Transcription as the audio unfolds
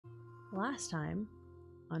last time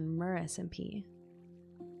on MerSMP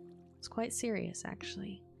was quite serious,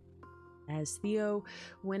 actually. As Theo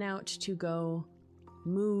went out to go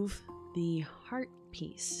move the heart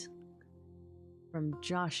piece from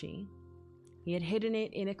Joshi, he had hidden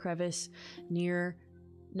it in a crevice near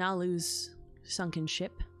Nalu's sunken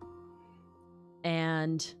ship.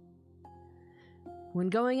 And when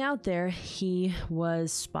going out there, he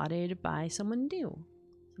was spotted by someone new,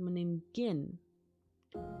 someone named Gin,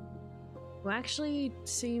 who actually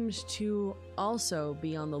seemed to also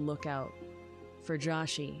be on the lookout for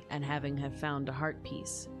Joshi and have found a heart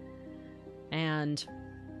piece. And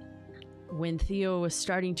when Theo was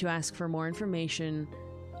starting to ask for more information,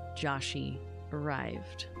 Joshi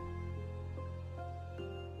arrived.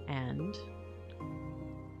 And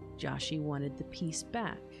Joshi wanted the piece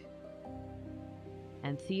back.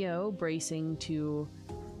 And Theo, bracing to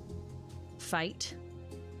fight,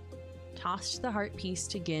 tossed the heart piece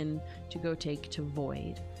to Gin to go take to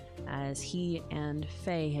Void, as he and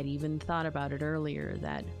Faye had even thought about it earlier,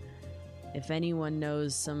 that if anyone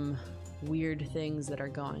knows some weird things that are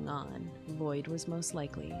going on, Void was most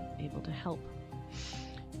likely able to help.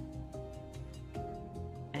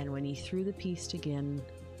 And when he threw the piece to Gin,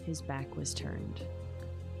 his back was turned.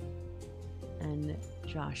 And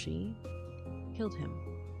Joshi killed him.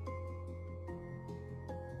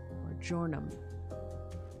 Or Jornum,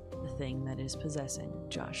 the thing that is possessing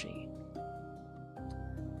Joshi.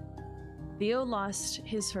 Theo lost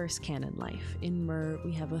his first canon life. In Mer,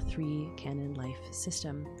 we have a 3 canon life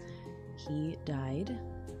system. He died,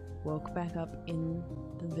 woke back up in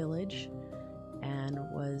the village, and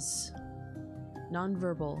was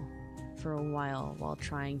nonverbal for a while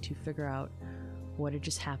trying to figure out what had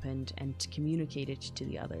just happened and to communicate it to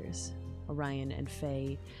the others. Orion and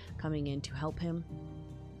Faye coming in to help him.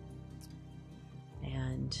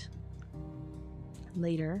 And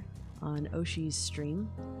later on Oshi's stream,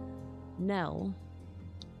 Nell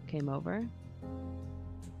came over,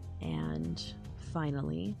 and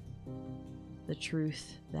finally the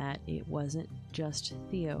truth that it wasn't just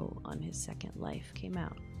Theo on his second life came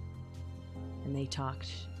out. And they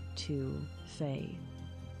talked to Faye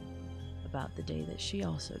about the day that she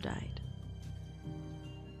also died.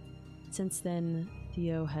 Since then,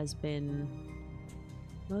 Theo has been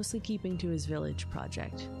mostly keeping to his village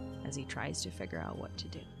project as he tries to figure out what to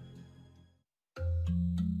do.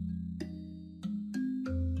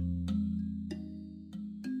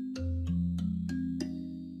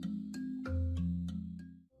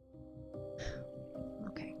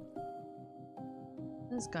 Okay.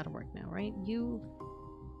 This has got to work now, right? You...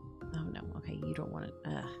 Oh no, okay, you don't want it.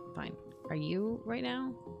 Fine. Are you right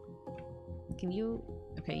now? Can you...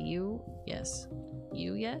 Okay, you... Yes.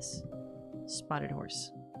 You, yes? Spotted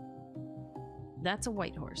horse. That's a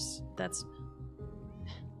white horse. That's...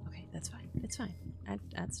 Okay, that's fine. It's fine.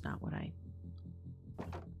 That's not what I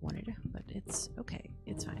wanted, but it's okay.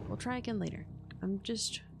 It's fine. We'll try again later. I'm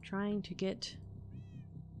just trying to get...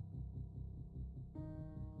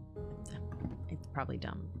 It's probably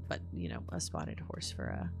dumb, but, you know, a spotted horse for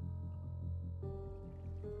a...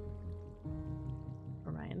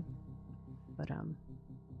 Orion. But,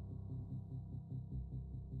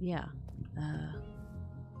 yeah.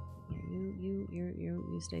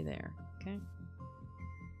 You stay there, okay?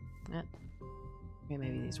 Okay,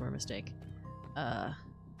 maybe these were a mistake. Cut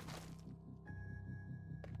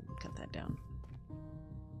that down.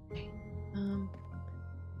 Okay.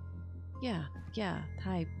 Yeah.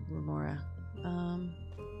 Hi, Remora.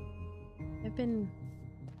 I've been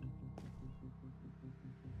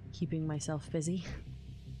keeping myself busy.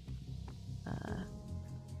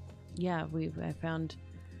 Yeah, I found...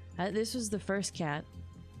 this was the first cat.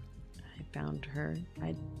 I found her.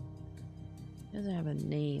 She doesn't have a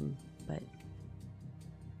name, but...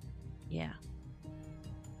 Yeah.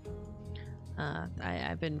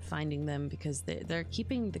 I've been finding them because they're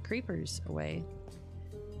keeping the creepers away.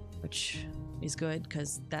 Which is good,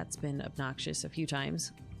 because that's been obnoxious a few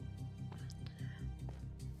times.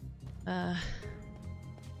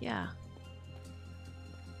 Yeah.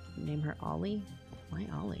 Name her Ollie? Why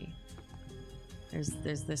Ollie?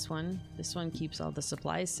 There's this one. This one keeps all the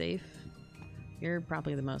supplies safe. You're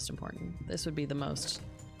probably the most important. This would be the most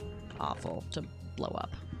awful to blow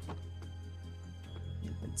up.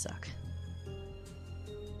 It would suck.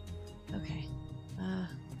 Okay.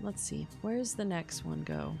 Let's see. Where's the next one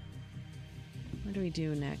go? What do we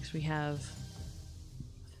do next? We have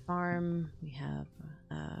farm. We have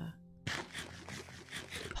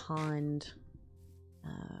pond.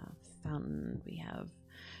 Fountain. We have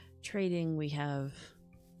trading. We have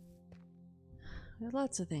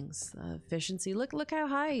lots of things. Efficiency. Look how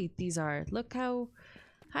high these are. Look how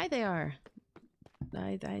Hi there.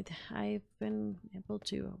 I've been able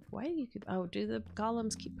to. Why do you keep? Oh, do the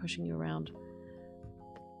golems keep pushing you around?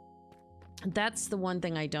 That's the one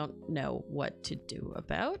thing I don't know what to do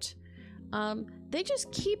about. They just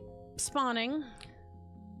keep spawning.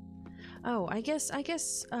 Oh, I guess I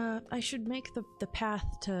should make the path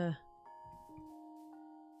to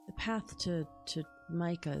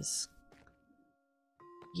Micah's.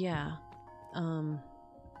 Yeah.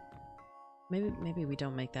 Maybe we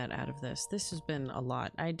don't make that out of this. This has been a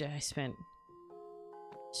lot. I spent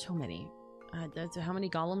so many. How many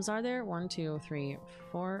golems are there? 1, 2, 3,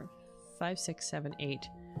 4, 5, 6, 7, 8,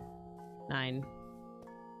 9,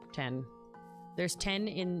 10. There's 10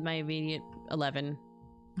 in my immediate 11.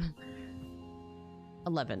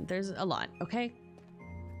 11. There's a lot, okay?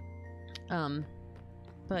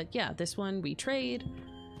 But yeah, this one we trade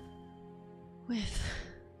with,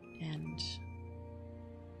 and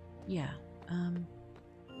yeah,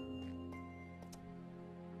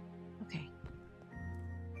 okay.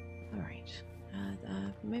 All right.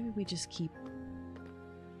 Maybe we just keep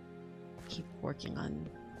working on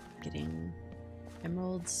getting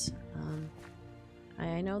emeralds.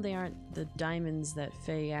 I know they aren't the diamonds that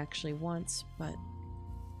Faye actually wants, but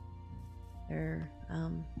they're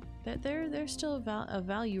still a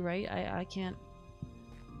value, right? I can't.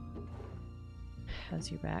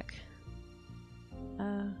 How's your back?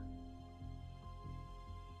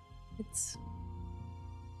 It's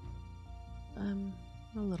a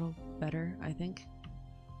little better, I think.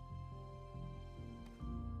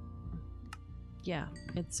 Yeah,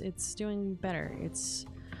 it's doing better.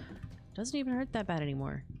 Doesn't even hurt that bad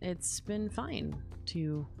anymore. It's been fine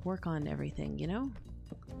to work on everything, you know?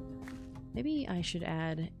 Maybe I should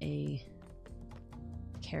add a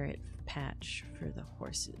carrot patch for the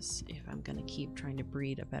horses if I'm gonna keep trying to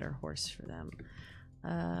breed a better horse for them.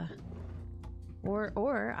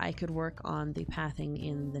 Or I could work on the pathing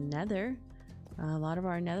in the nether. A lot of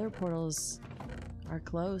our nether portals are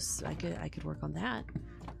close. I could work on that.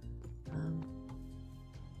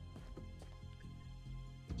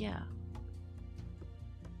 Yeah.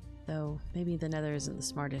 Though maybe the nether isn't the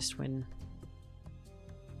smartest when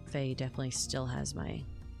Faye definitely still has my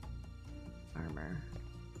armor.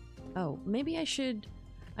 Oh, maybe I should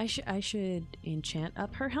enchant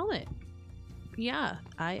up her helmet. Yeah,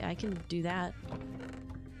 I can do that.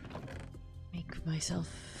 Make myself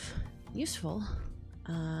useful.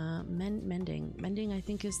 Mending I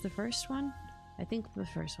think is the first one. I think the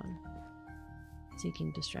first one.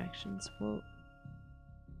 Seeking distractions. Well,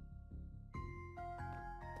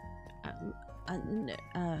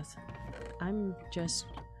 I'm just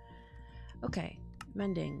okay.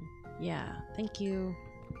 Mending. Yeah, thank you.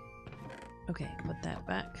 Okay, put that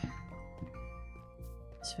back.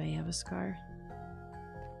 Does Faye have a scar?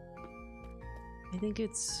 I think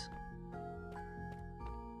it's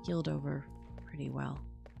healed over pretty well.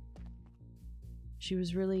 She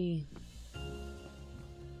was really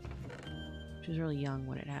young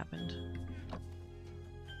when it happened.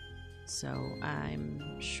 So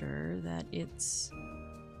I'm sure that it's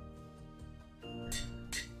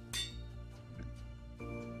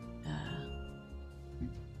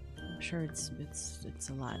I'm sure it's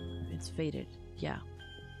a lot. It's faded. Yeah.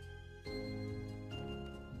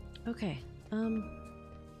 Okay.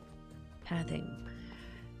 Pathing.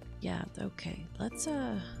 Yeah, okay. Let's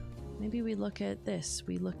maybe we look at this.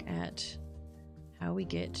 We look at how we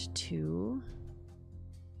get to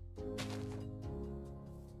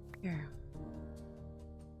here.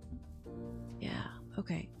 Yeah,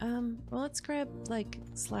 okay. Well, let's grab like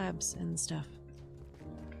slabs and stuff.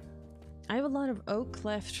 I have a lot of oak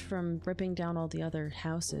left from ripping down all the other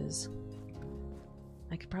houses.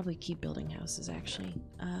 I could probably keep building houses actually.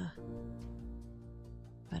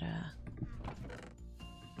 But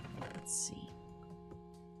let's see.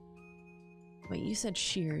 Wait, you said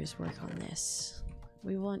shears work on this.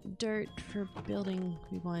 We want dirt for building.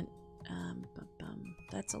 We want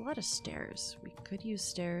that's a lot of stairs. We could use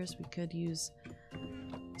stairs. We could use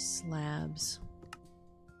slabs.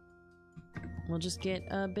 We'll just get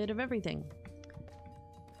a bit of everything.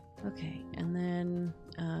 Okay, and then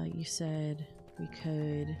you said we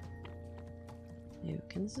could. Ew,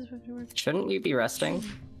 can this work? Shouldn't you be resting?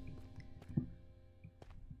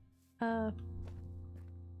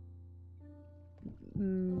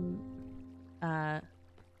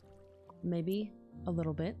 Maybe a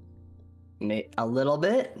little bit. A little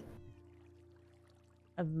bit?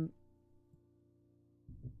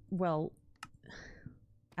 Well,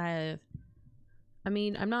 I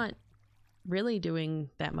mean, I'm not really doing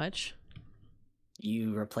that much.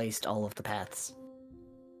 You replaced all of the paths.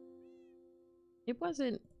 It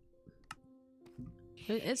wasn't.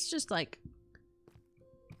 It's just like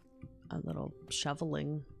a little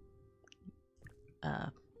shoveling. I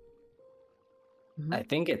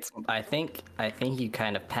think you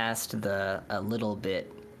kind of passed the a little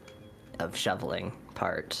bit of shoveling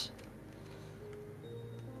part.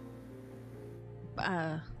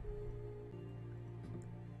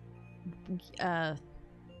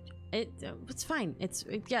 It's fine.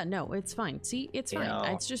 Yeah, no, it's fine. See, it's fine.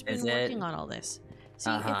 Yo, It's just been is working it? on all this. See,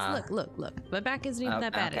 Uh-huh. it's look. My back isn't even Oh,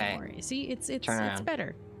 that bad okay. anymore. See, it's Turn around.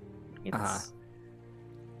 better. It's Uh-huh.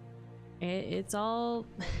 it's all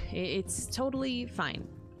it's totally fine.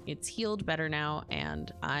 It's healed better now,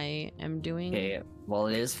 and I am doing Okay, well,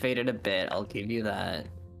 it is faded a bit. I'll give you that.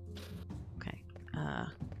 okay.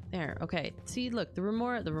 There. Okay. See, look, the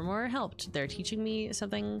remora helped. They're teaching me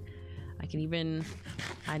something. I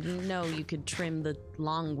didn't know you could trim the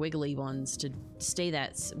long wiggly ones to stay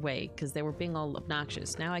that way because they were being all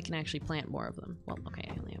obnoxious. Now I can actually plant more of them. Well, okay,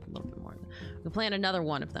 I only have a little bit more. We can plant another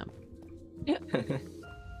one of them.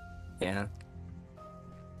 Yeah.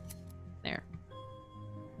 There.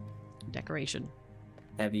 Decoration.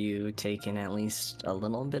 Have you taken at least a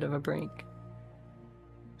little bit of a break?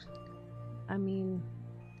 I mean,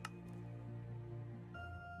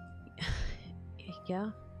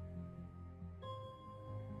 yeah.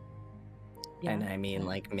 Yeah. And I mean,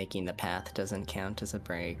 like, making the path doesn't count as a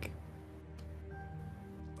break.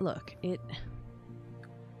 Look,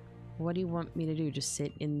 what do you want me to do? Just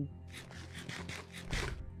sit in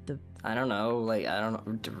the... I don't know, like, I don't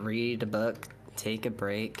know, to read a book, take a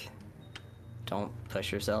break. Don't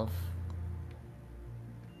push yourself.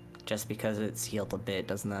 Just because it's healed a bit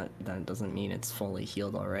that doesn't mean it's fully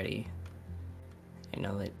healed already. You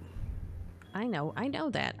know it. I know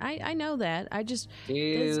that. I know that. I just...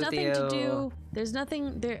 Ew, there's nothing to Theo. do. There's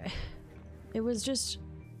nothing there. It was just...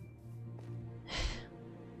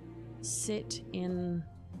 sit in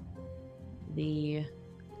the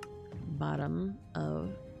bottom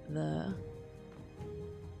of the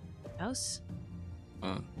house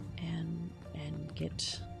and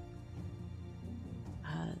get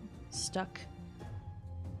stuck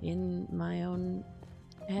in my own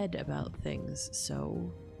head about things.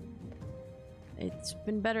 So it's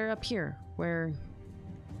been better up here where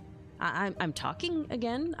I'm talking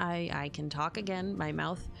again. I can talk again. My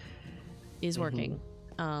mouth is working.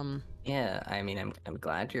 Yeah, I mean, I'm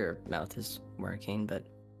glad your mouth is working, but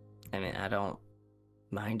I mean, I don't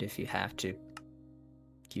mind if you have to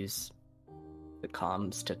use the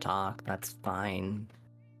comms to talk. That's fine.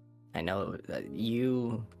 I know that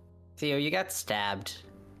Theo, you got stabbed,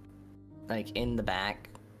 like, in the back.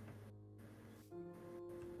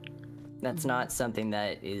 That's not something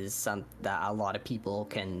that a lot of people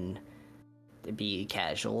can be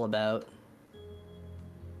casual about,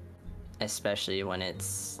 especially when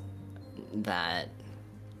it's that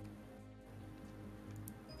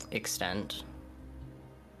extent,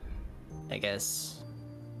 I guess.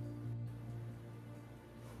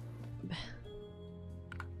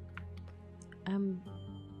 I'm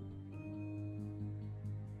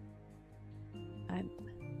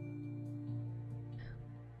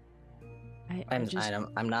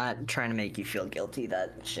not trying to make you feel guilty.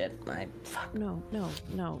 That shit, fuck. No.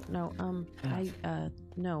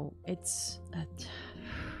 No, it's...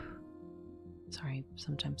 sorry,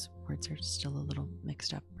 sometimes words are still a little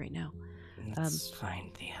mixed up right now. It's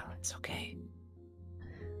fine, Theo. It's okay.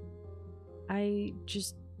 I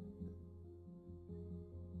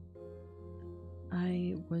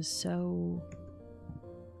was so...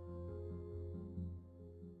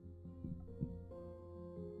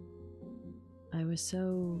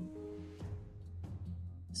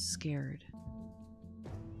 scared.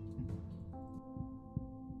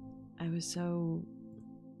 I was so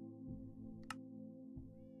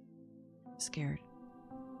scared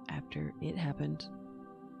after it happened.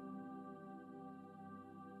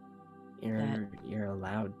 You're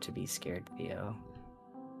allowed to be scared, Theo.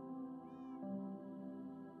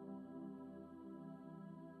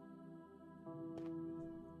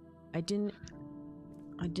 I didn't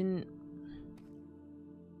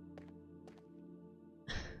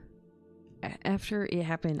after it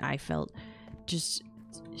happened, I felt just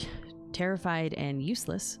terrified and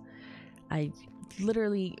useless. I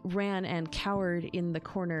literally ran and cowered in the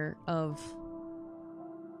corner of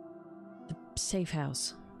the safe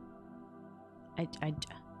house.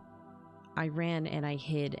 I ran and I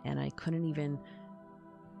hid, and I couldn't even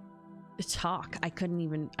talk.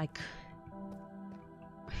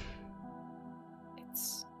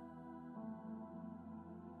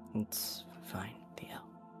 It's fine, Theo.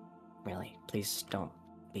 Really, please don't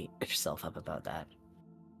beat yourself up about that.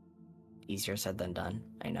 Easier said than done,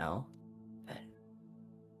 I know, but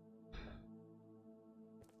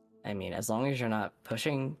I mean, as long as you're not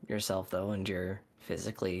pushing yourself, though, and you're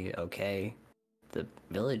physically okay, the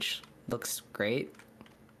village looks great.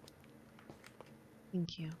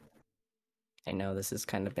 Thank you. I know this has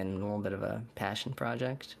kind of been a little bit of a passion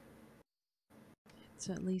project. It's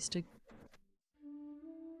at least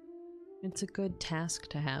it's a good task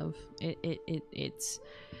to have. It's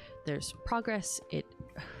there's progress. It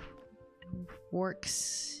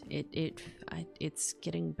works. It's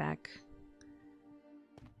getting back.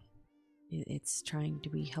 It's trying to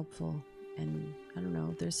be helpful, and I don't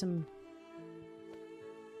know. There's some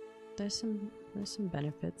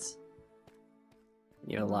benefits.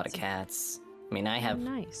 You have a lot of cats. I mean, I have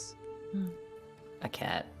nice. a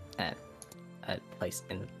cat at a place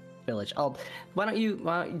in the village. Oh, do you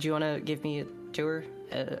want to give me a tour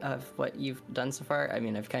of what you've done so far? I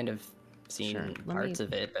mean, I've kind of seen parts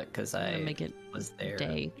of it because I was there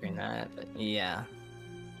during that. But yeah,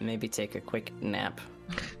 maybe take a quick nap,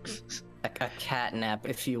 a cat nap,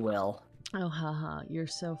 if you will. Oh, haha! You're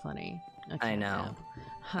so funny. I know.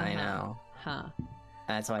 I know. Ha.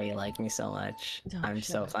 That's why you like me so much. I'm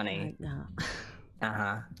so funny.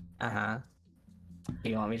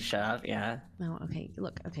 You want me to shut up? Yeah. No. Okay.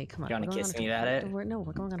 Look. Okay. Come on. You want to kiss me about it? No,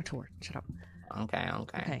 we're going on a tour. Shut up.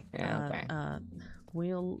 Okay. Yeah, okay.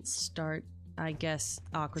 We'll start, I guess,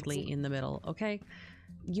 awkwardly in the middle. Okay.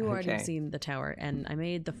 You already seen the tower, and I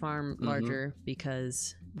made the farm larger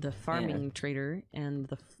because the farming trader and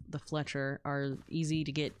the Fletcher are easy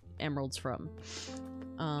to get emeralds from.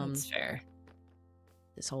 That's fair.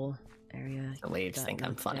 This whole area. The waves think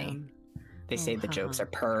I'm funny. They say the jokes are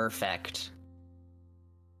perfect.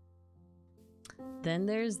 Then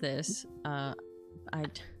there's this pond.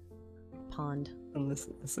 And this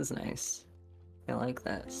is nice. I like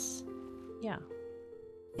this. Yeah.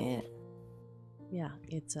 Yeah. Yeah,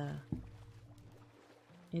 it's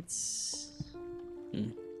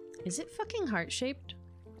Is it fucking heart-shaped?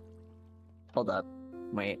 Hold up.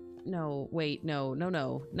 Wait. No, wait, no.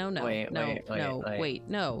 Wait, no,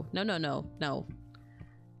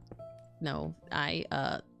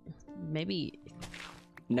 maybe.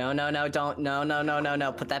 No, don't,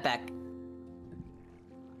 no, put that back.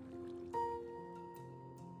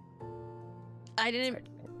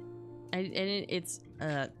 It's,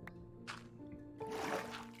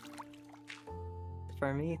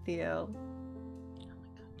 For me, Theo. Oh my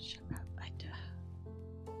god, shut up.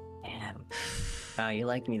 Damn. Oh, you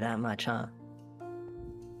like me that much, huh?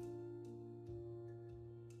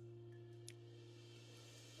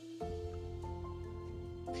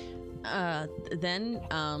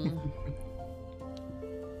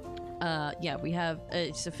 Yeah, we have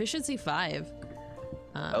it's efficiency 5.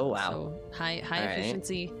 Oh wow. So high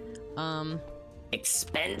efficiency.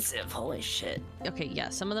 Expensive, holy shit. Okay, yeah,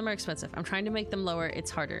 some of them are expensive. I'm trying to make them lower.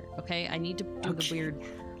 It's harder, okay? I need to do the weird,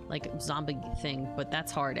 like, zombie thing, but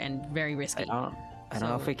that's hard and very risky. I don't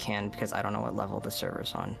know if we can, because I don't know what level the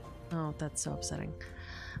server's on. Oh, that's so upsetting.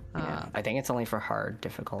 Yeah, I think it's only for hard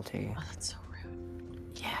difficulty. Oh, that's so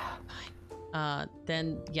rude. Yeah. Fine.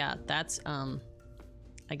 Then, yeah, that's,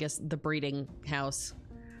 I guess, the breeding house.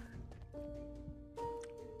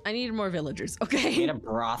 I need more villagers, okay? You need a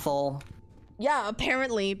brothel? Yeah,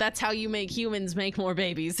 apparently that's how you make humans make more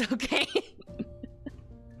babies, okay?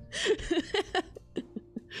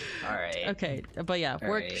 Alright. Okay, but yeah,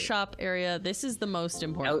 workshop area. This is the most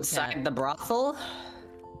important. Outside the brothel?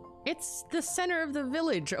 It's the center of the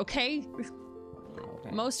village, okay?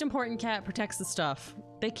 Most important cat protects the stuff.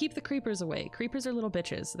 They keep the creepers away. Creepers are little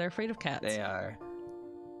bitches. They're afraid of cats. They are.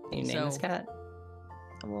 Can you name this cat?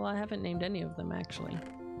 Well, I haven't named any of them, actually.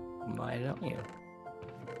 Why don't you?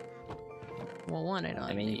 Well, 1, I don't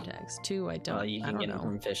have name tags. 2, I don't. Well, you can get them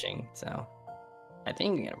from fishing, so... I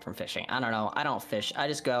think you can get them from fishing. I don't know. I don't fish. I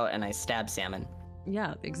just go and I stab salmon.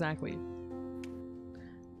 Yeah, exactly.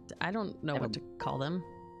 I don't know what to call them.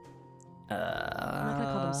 I'm not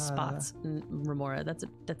gonna call them spots, Remora. That's a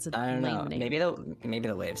I don't know. name. Maybe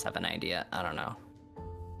the waves have an idea. I don't know.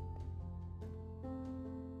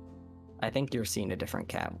 I think you're seeing a different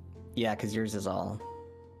cat. Yeah, because yours is all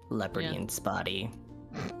leopardy and spotty.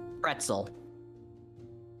 Pretzel.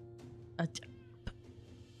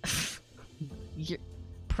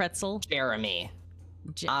 Pretzel? Jeremy.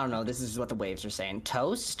 I don't know. This is what the waves are saying.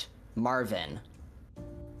 Toast? Marvin.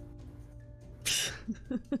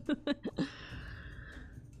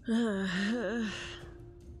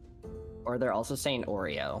 Or they're also saying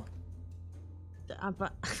Oreo.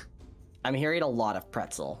 I'm hearing a lot of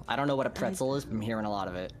pretzel. I don't know what a pretzel is, but I'm hearing a lot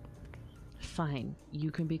of it. Fine.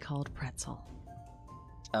 You can be called Pretzel.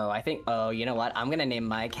 Oh, you know what? I'm gonna name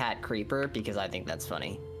my cat Creeper because I think that's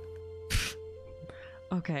funny.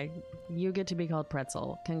 Okay, you get to be called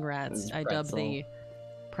Pretzel. Congrats. I dubbed the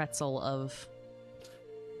Pretzel of...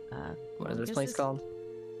 what is this place called?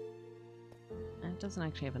 It doesn't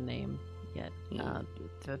actually have a name yet.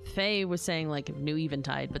 The Faye was saying like New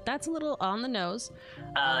Eventide, but that's a little on the nose.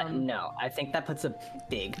 No, I think that puts a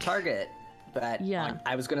big target. But yeah,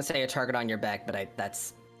 I was gonna say a target on your back, but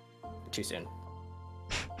that's too soon.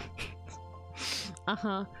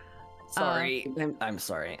 Sorry. I'm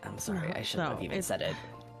sorry. I'm sorry. No, I shouldn't have even said it.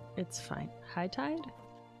 It's fine. High Tide?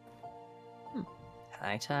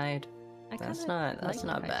 High Tide? That's not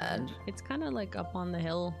bad. Tide. It's kind of like up on the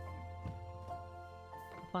hill.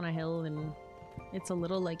 Up on a hill, and it's a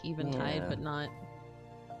little like Eventide, but not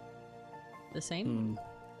the same.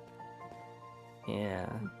 Yeah.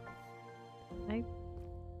 I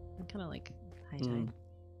kind of like High Tide.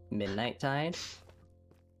 Midnight Tide?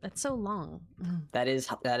 That's so long. That is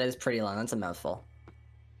pretty long. That's a mouthful.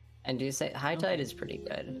 And do you say High Tide is pretty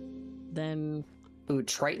good? Then ooh,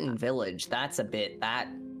 Triton Village. That's a bit that.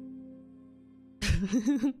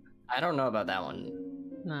 I don't know about that one.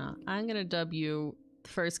 No, I'm gonna dub you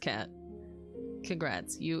First Cat.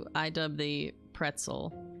 Congrats, I dub the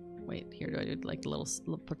Pretzel. Wait, here do I do like the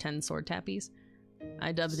little pretend sword tappies?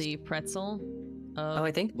 I dub the Pretzel. Oh,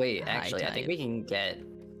 I think. Wait, High actually, Tide. I think we can get,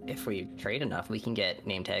 if we trade enough, we can get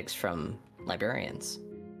name tags from librarians.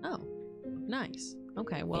 Oh, nice.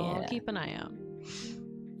 Okay, well, I'll keep an eye out.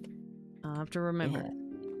 I'll have to remember.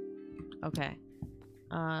 Yeah. Okay.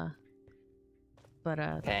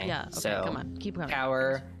 Okay, yeah, okay, so come on, keep going.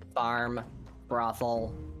 Tower, farm,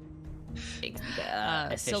 brothel, Silk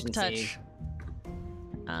efficiency. Touch.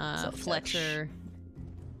 Silk Fletcher.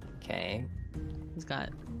 Touch. Okay. He's got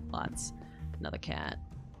lots. Another cat.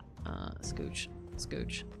 Scooch.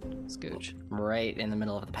 Scooch. Scooch. Right in the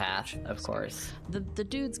middle of the path, of course. The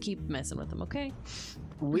dudes keep messing with him, okay?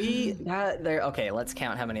 We there. Okay, let's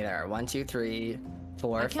count how many there are. 1, 2, 3,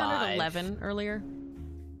 4, I 5. counted 11 earlier.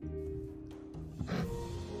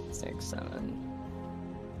 6, 7.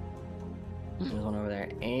 There's one over there.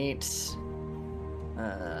 8.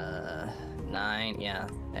 9. Yeah.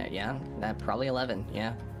 Yeah. That probably 11.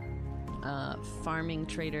 Yeah. Farming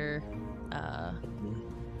trader.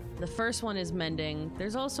 The first one is mending.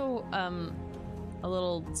 There's also a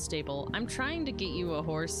little stable. I'm trying to get you a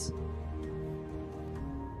horse.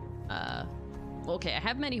 Okay, I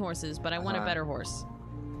have many horses, but I want a better horse.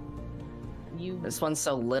 This one's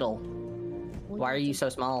so little. Why are you so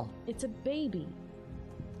small? It's a baby.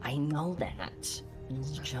 I know that.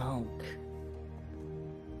 It's a joke.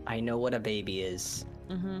 I know what a baby is.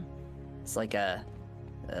 It's like a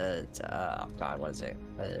oh god, what is it?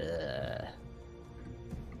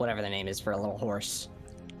 Whatever the name is for a little horse.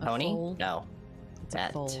 Pony? Foal? No. It's a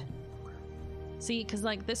foal. See, because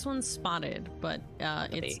like this one's spotted, but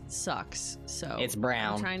it sucks. So it's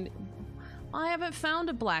brown. I'm trying to... I haven't found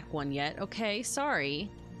a black one yet. Okay, sorry.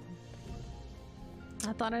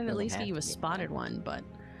 I thought I'd at least get you a spotted one, but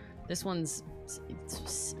this one's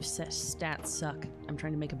stats suck. I'm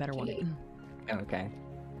trying to make a better one. Okay.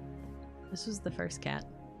 This was the first cat.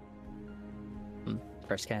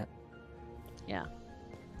 First cat. Yeah.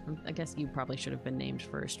 I guess you probably should have been named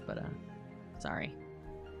first, but sorry.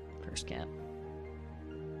 First cat.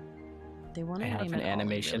 They want to name an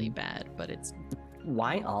animation really bad, but it's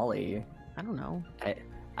why Ollie? I don't know.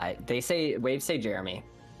 Waves say Jeremy.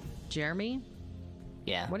 Jeremy?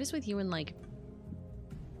 Yeah. What is with you and like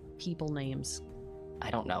people names? I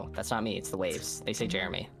don't know. That's not me. It's the waves. They say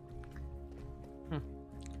Jeremy.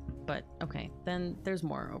 But okay, then there's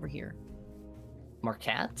more over here. More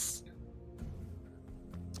cats?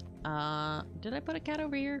 Did I put a cat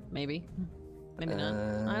over here? Maybe. Maybe not.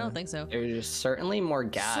 I don't think so. There's certainly more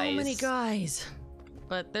guys. So many guys.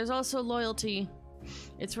 But there's also loyalty.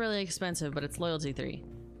 It's really expensive, but it's loyalty 3.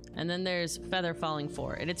 And then there's feather falling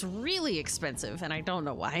 4, and it's really expensive, and I don't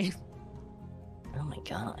know why. Oh my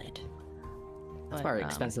god. That's more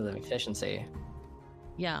expensive than efficiency.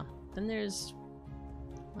 Yeah. Then there's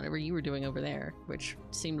whatever you were doing over there, which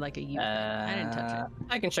seemed like a I didn't touch it.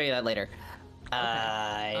 I can show you that later. Okay.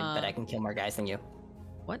 I bet I can kill more guys than you.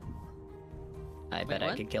 What? I bet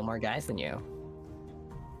I could kill more guys than you.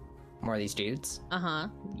 More of these dudes.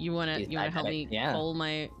 You wanna help me pull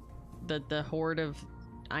the horde of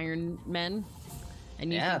iron men?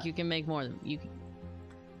 And you think you can make more of them?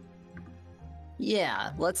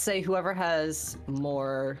 Yeah, let's say whoever has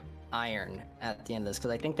more iron at the end of this,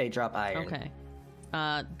 because I think they drop iron. Okay.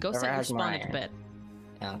 Go set your spawn at the bed.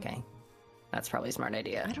 Okay. That's probably a smart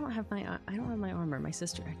idea. I don't have my armor. My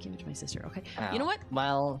sister. I gave it to my sister. Okay. Oh. You know what?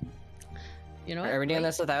 Well, you know what? Are we doing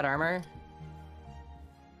this without armor?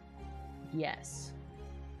 Yes.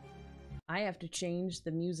 I have to change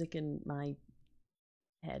the music in my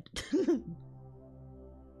head.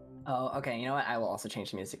 Oh, okay. You know what? I will also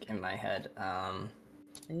change the music in my head. I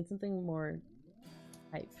need something more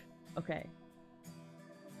hype. Okay.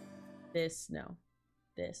 This, no.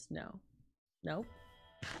 This, no. Nope.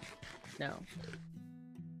 No.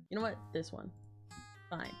 You know what? This one.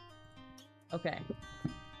 Fine. Okay.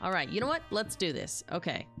 All right. You know what? Let's do this.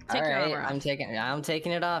 Okay. Take your armor off. I'm taking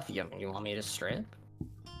it off. You want me to strip?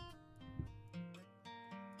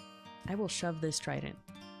 I will shove this trident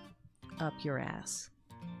up your ass.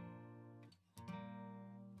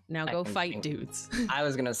 Now go fight dudes. I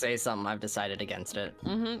was gonna say something. I've decided against it.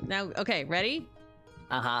 Mm-hmm. Now, okay. Ready?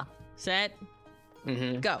 Uh-huh. Set.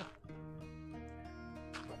 Mm-hmm. Go.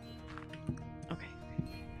 Okay.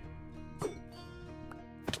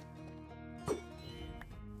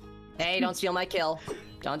 Hey, don't steal my kill.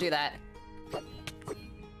 Don't do that.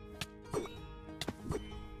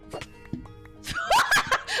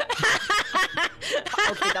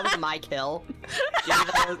 Okay, that was my kill.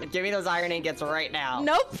 Give me those iron ingots right now.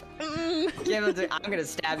 Nope. I'm gonna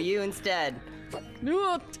stab you instead.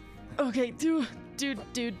 No. Okay, dude.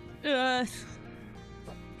 Yeah,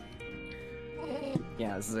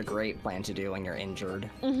 this is a great plan to do when you're injured.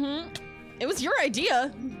 Mm-hmm. It was your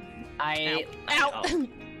idea. Ow. Ow.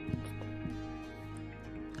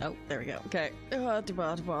 Oh, there we go. Okay. Come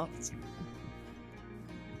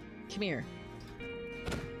here.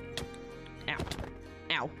 Ow.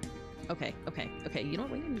 Ow. Okay. You know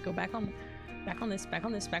what? We need to go back on this.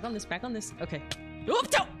 Okay.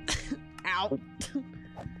 Oop, no! Ow.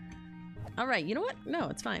 All right. You know what? No,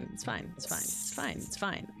 it's fine. It's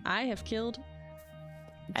fine. I have killed.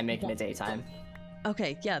 I'm making it daytime.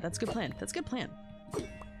 Okay. Yeah, that's a good plan.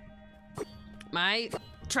 My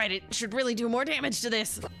trident should really do more damage to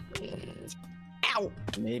this. Ow.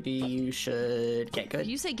 Maybe you should get good. If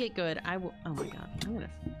you say get good, I will. Oh my god. I'm gonna.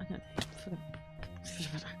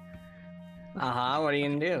 What are you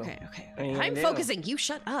gonna do? Okay. I'm focusing. You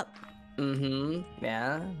shut up. Mm-hmm.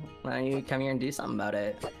 Yeah. Why don't you come here and do something about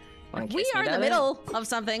it? We are in the middle of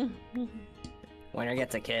something. Winner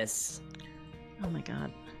gets a kiss. Oh my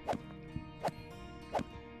god.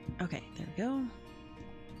 Okay, there we go.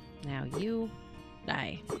 Now you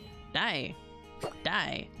die.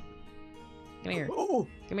 Come here. Oh.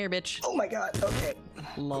 Come here, bitch. Oh my god. Okay.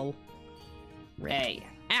 Lol. Hey.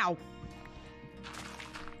 Ow.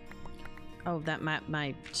 Oh, that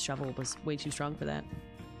my shovel was way too strong for that.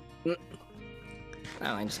 Oh,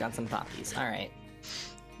 I just got some poppies. All right.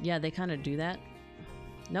 Yeah, they kind of do that.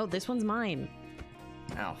 No, this one's mine.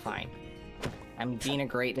 Oh, fine. I'm being a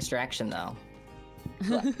great distraction, though.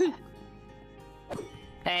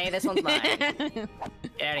 Hey, this one's mine. Get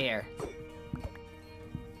out of here.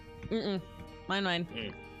 Mine.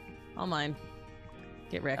 All mine.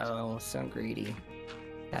 Get wrecked. Oh, so greedy.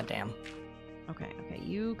 Goddamn. Okay.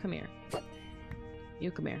 You come here.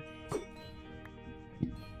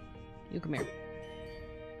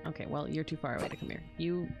 Okay, well, you're too far away to come here.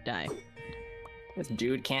 You die. This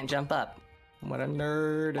dude can't jump up. What a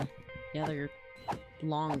nerd. Yeah, they're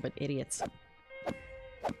long but idiots.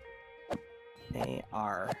 They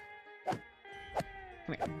are. Come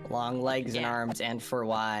here. Long legs and arms, and for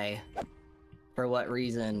why? For what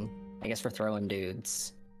reason? I guess for throwing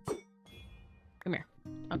dudes. Come here.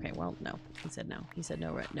 Okay, well, no. He said no. He said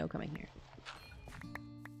no coming here.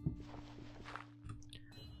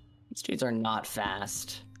 These dudes are not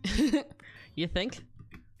fast. You think?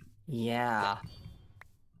 Yeah.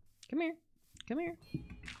 Come here.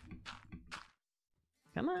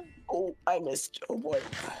 Come on. Oh, I missed. Oh boy.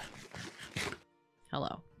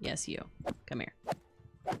 Hello. Yes, you. Come here.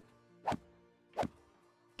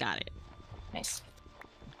 Got it. Nice.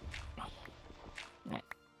 Right.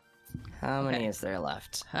 How many is there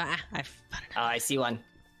left? Oh, I see one.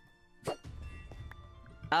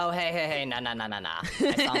 Oh, hey. Nah.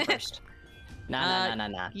 I saw him first.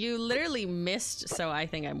 Nah. You literally missed, so I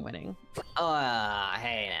think I'm winning.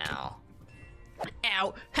 Hey now.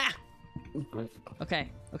 Ow! Ha! Okay.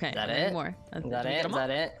 Is that it? More. Is that it? Did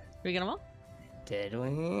we get them all? Did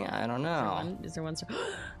we? I don't know. Is there one?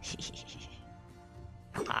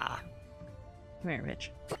 Ah. Come here,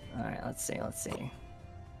 Rich. Alright, let's see.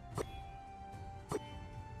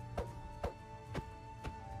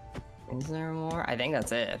 Is there more? I think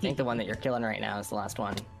that's it. I think the one that you're killing right now is the last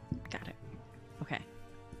one. Got it. Okay.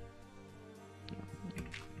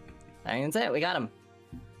 I think that's it. We got him.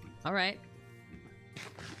 All right.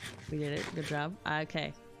 We did it. Good job.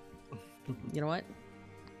 Okay. You know what?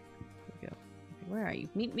 Here we go. Where are you?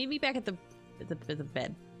 Meet me back at the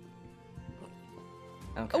bed.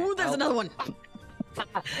 Okay. Oh, there's another one.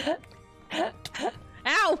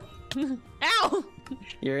 Ow! Ow!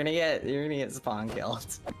 You're gonna get spawn killed.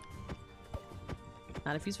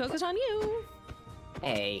 Not if he's focused on you.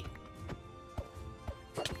 Hey.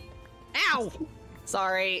 Ow!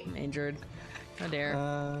 Sorry. I'm injured. How dare.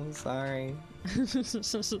 Sorry.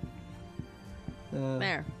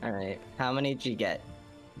 There. All right. How many did you get?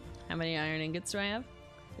 How many iron ingots do I have?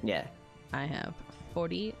 Yeah. I have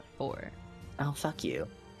 44. Oh, fuck you.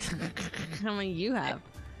 How many you have?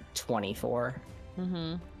 24.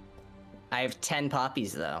 Mm-hmm. I have 10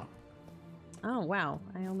 poppies, though. Oh, wow.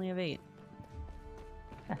 I only have 8.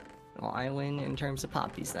 Well, I win in terms of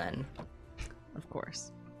poppies, then. Of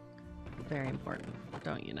course. Very important,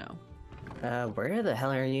 don't you know? Where the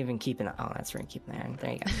hell are you even keeping? Oh, that's where you're keeping the iron.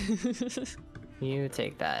 There you go. You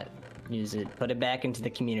take that. Use it. Put it back into the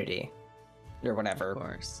community. Or whatever. Of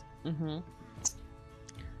course. Mm-hmm.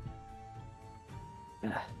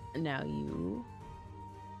 Now you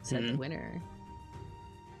said the winner.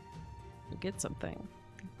 You get something.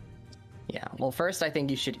 Yeah. Well, first I think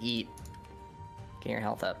you should eat. Get your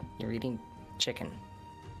health up. You're eating chicken.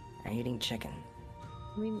 Are you eating chicken?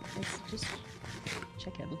 I mean, it's just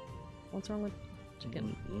chicken. What's wrong with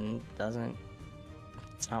chicken? Doesn't.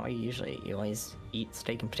 It's not what you usually eat. You always eat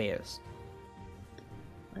steak and potatoes.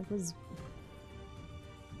 I was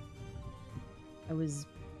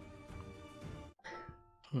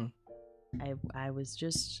I was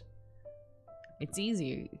just, it's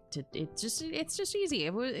easy to, it's just easy.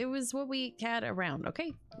 It was what we had around.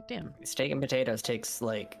 Okay, damn. Steak and potatoes takes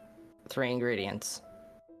like 3 ingredients.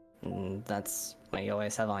 And that's what you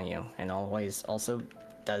always have on you, and always also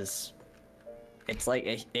does. It's like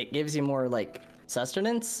it gives you more like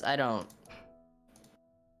sustenance. I don't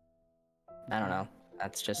know.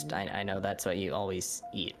 That's just I know that's what you always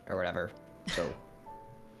eat or whatever. So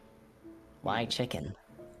why chicken?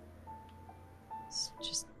 It's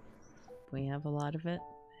just, we have a lot of it.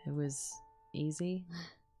 It was easy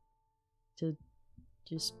to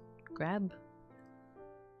just grab.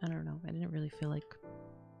 I don't know. I didn't really feel like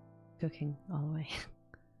cooking all the way.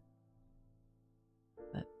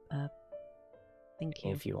 But thank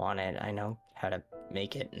you. If you want it, I know how to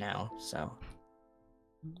make it now, so.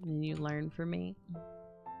 And you learn from me?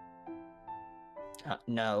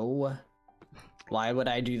 No. Why would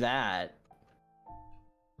I do that?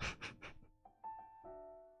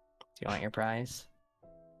 Do you want your prize?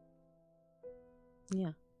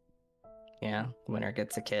 Yeah. Yeah, winner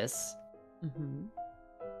gets a kiss. Mm-hmm.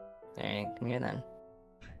 Hey, come here then.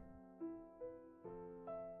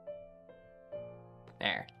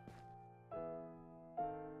 There.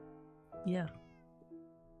 Yeah.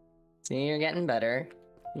 See, you're getting better.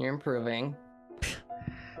 You're improving.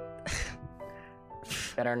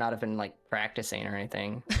 Better not have been like practicing or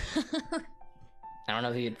anything. I don't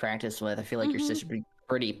know who you'd practice with. I feel like your sister would be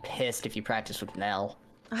pretty pissed if you practiced with Nell.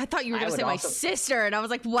 I thought you were I gonna would say my also- sister, and I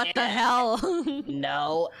was like, what the hell?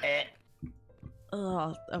 No.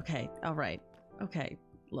 Oh, okay. All right. Okay.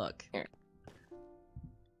 Look. Here.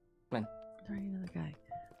 Come on. There ain't another guy.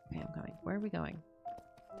 Okay, I'm coming. Where are we going?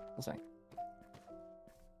 This way.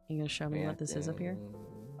 You gonna show me what this is up here?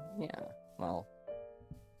 Yeah. Well,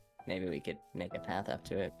 maybe we could make a path up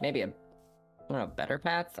to it. Maybe a better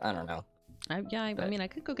path. I don't know. I mean, I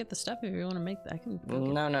could go get the stuff if you want to make. I can. Go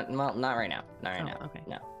No, well, not right now. Not right now. Okay.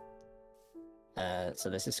 No. So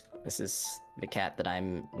this is the cat that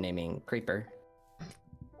I'm naming Creeper.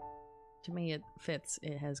 To me, it fits.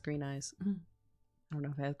 It has green eyes. I don't know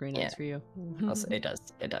if it has green eyes for you. Also, it does.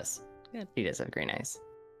 It does. Good. He does have green eyes.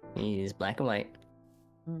 He's black and white.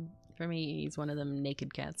 For me, he's one of them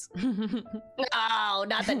naked cats. No,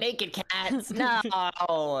 not the naked cats. No.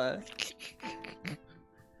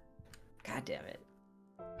 God damn it.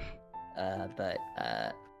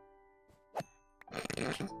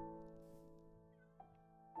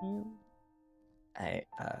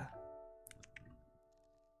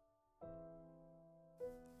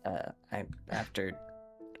 After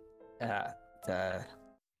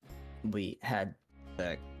we had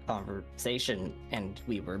the conversation and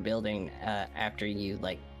we were building after you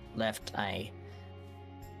like left, I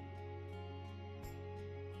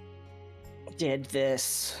did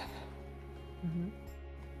this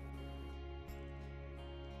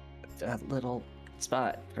a little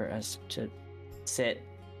spot for us to sit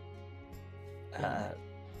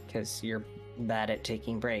because you're bad at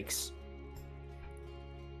taking breaks.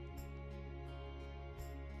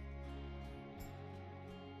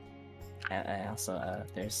 I also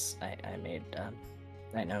I made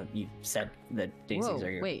I know you said that daisies Whoa, are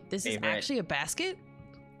your wait, this favorite. is actually a basket?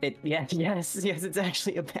 Yes, it's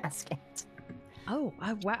actually a basket. Oh,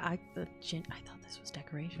 wow, I thought this was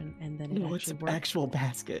decoration, and then it No, it's actually an worked. actual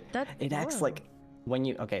basket. It acts whoa. like when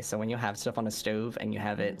you so when you have stuff on a stove and you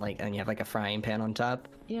have it and you have like a frying pan on top,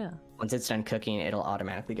 Yeah. once it's done cooking, it'll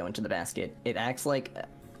automatically go into the basket. It acts like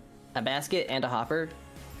a basket and a hopper.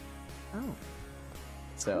 Oh.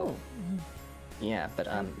 So, Cool. yeah, but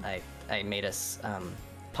I made us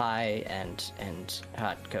pie and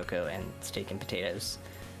hot cocoa and steak and potatoes.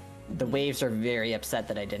 The waves are very upset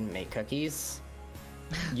that I didn't make cookies.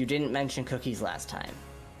 You didn't mention cookies last time.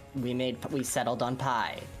 We settled on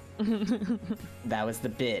pie. That was the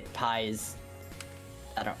bit. Pie is.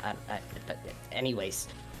 But anyways,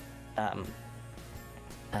 I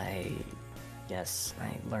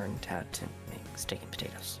learned how to make steak and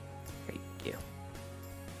potatoes. Great you.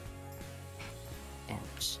 And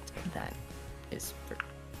that is for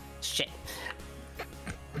shit.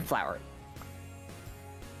 Flour.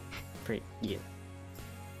 For you.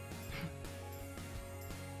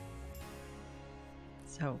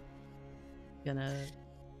 So, gonna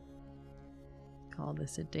call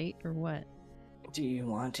this a date or what? Do you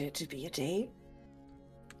want it to be a date?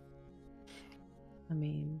 I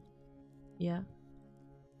mean, yeah.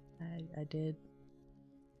 I did.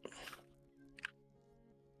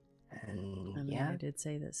 And I mean, yeah. I did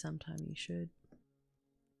say that sometime you should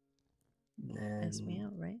ask me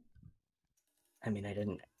out, right? I mean, I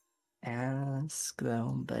didn't ask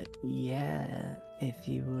though, but yeah, if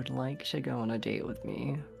you would like to go on a date with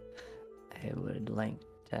me, I would like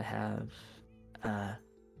to have a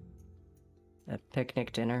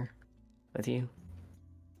picnic dinner with you.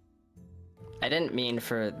 I didn't mean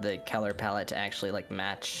for the color palette to actually like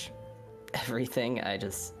match everything. I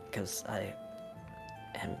just because I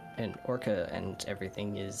am an orca and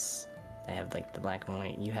everything is. I have like the black and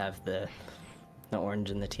white. You have the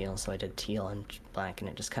orange and the teal, so I did teal and black, and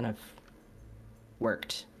it just kind of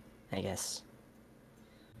worked, I guess.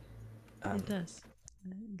 It does.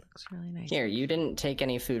 It looks really nice. Here, you didn't take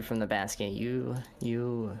any food from the basket. You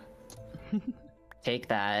take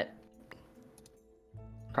that.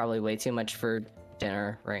 Probably way too much for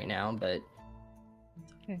dinner right now, but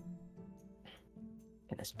It's okay.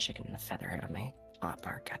 get this chicken and a feather out of my hot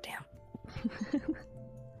bar, goddamn.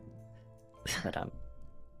 But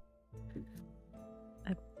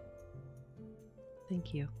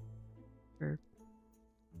Thank you for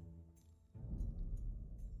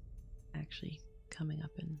actually coming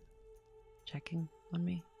up and checking on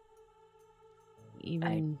me.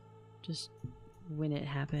 Even just when it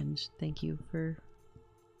happened, thank you for...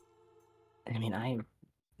 I mean, I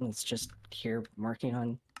was just here working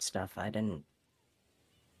on stuff. I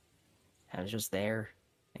was just there,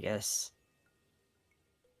 I guess.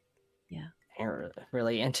 Yeah. I didn't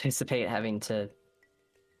really anticipate having to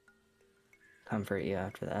comfort you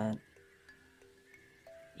after that.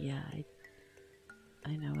 Yeah,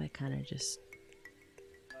 I know I kind of just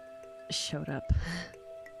showed up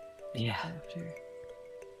Yeah. after.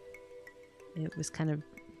 It was kind of...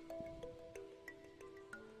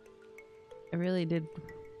 I really did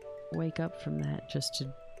wake up from that just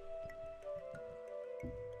to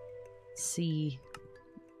see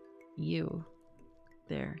you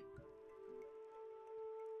there.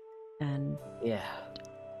 And Yeah.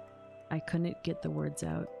 I couldn't get the words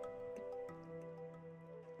out,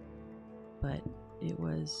 but it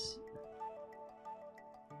was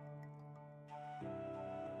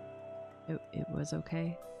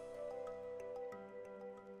okay.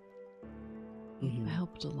 Mm-hmm. It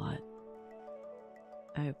helped a lot.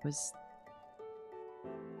 I was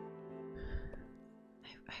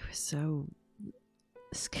so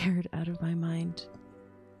scared out of my mind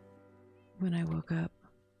when I woke up.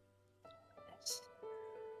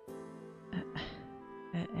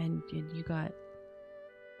 And you got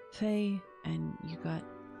Faye, and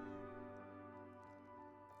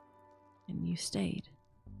you stayed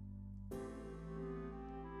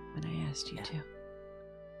when I asked you to.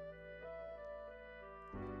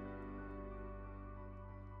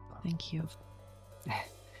 Thank you.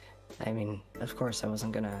 I mean, of course I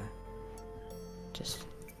wasn't gonna just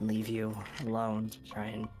leave you alone to try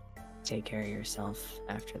and take care of yourself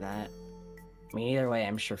after that. I mean, either way,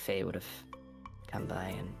 I'm sure Faye would have come by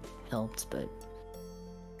and helped, but...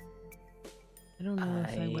 I don't know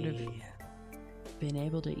if I would have been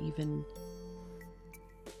able to even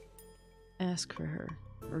ask for her,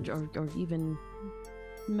 or even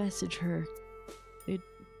message her.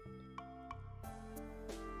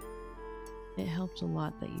 It helped a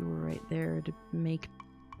lot that you were right there to make,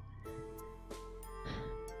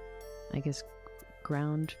 I guess,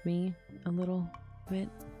 ground me a little bit.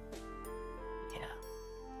 Yeah.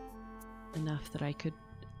 Enough that I could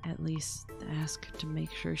at least ask to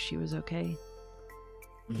make sure she was okay.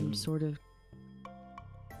 And sort of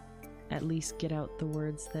at least get out the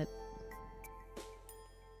words that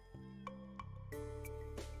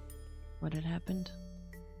what had happened.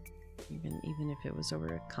 Even if it was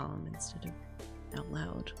over a comm instead of out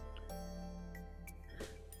loud.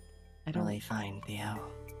 I don't Really fine, Theo.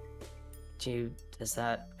 Does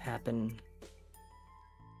that happen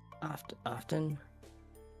often?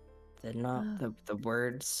 The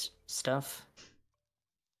words stuff?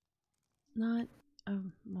 Not,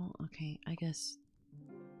 well, okay, I guess,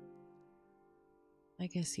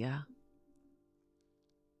 yeah.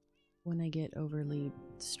 When I get overly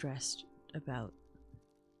stressed about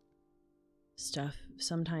stuff,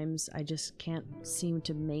 sometimes I just can't seem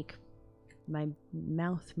to make my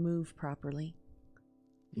mouth move properly.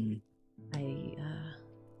 Mm. I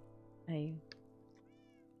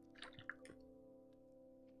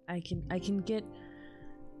can get,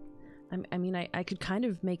 I mean, I could kind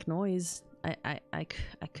of make noise. I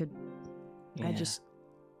could, Yeah.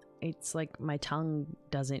 it's like my tongue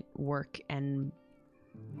doesn't work and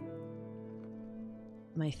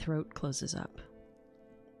my throat closes up.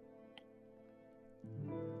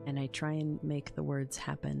 And I try and make the words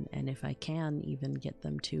happen, and if I can even get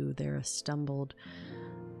them to, they're a stumbled,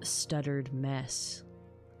 stuttered mess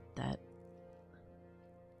that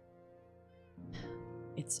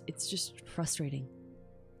it's just frustrating.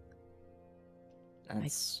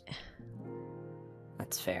 That's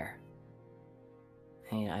fair.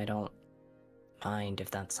 I don't mind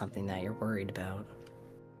if that's something that you're worried about.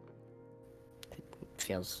 It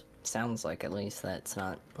sounds like at least that's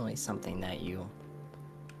not really something that you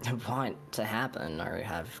want to happen or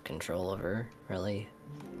have control over, really.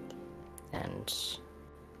 And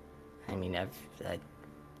I mean,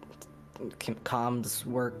 comms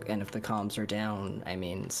work, and if the comms are down, I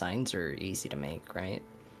mean, signs are easy to make, right?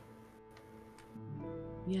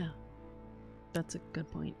 Yeah, that's a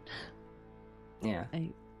good point. Yeah.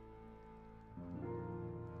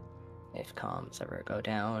 If comms ever go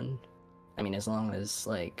down, I mean, as long as,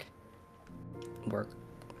 like, we're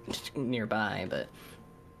nearby, but...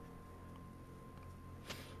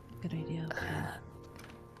 Good idea.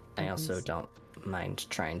 I also don't mind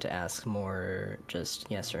trying to ask more just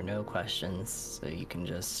yes or no questions, so you can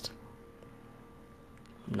just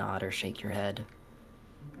nod or shake your head.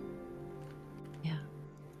 Yeah.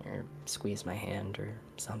 Or squeeze my hand or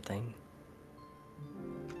something.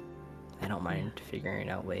 I don't mind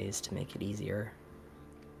figuring out ways to make it easier.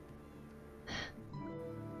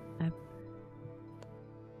 I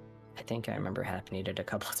think I remember happening it a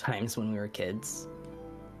couple of times when we were kids.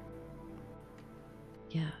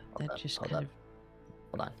 Yeah, that just kind of...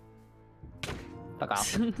 Hold on. Fuck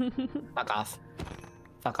off. Fuck off.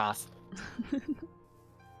 Fuck off.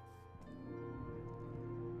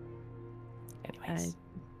 Anyways.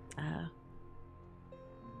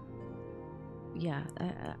 Yeah,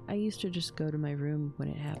 I used to just go to my room when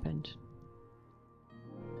it happened.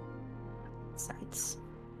 Sense.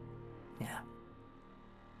 Yeah.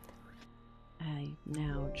 I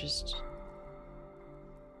now just...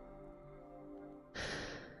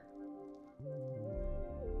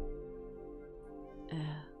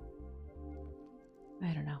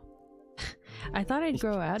 I don't know. I thought I'd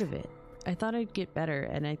grow out of it. I thought I'd get better,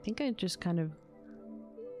 and I think I just kind of...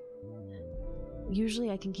 Usually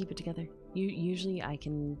I can keep it together. Usually I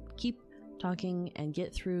can keep talking and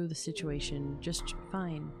get through the situation just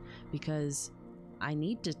fine, because I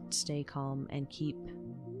need to stay calm and keep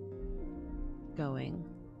going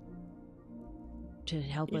to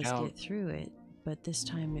help us get through it. But this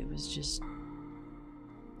time it was just...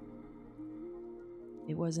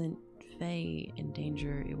 It wasn't Faye in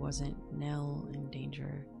danger, it wasn't Nell in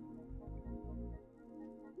danger.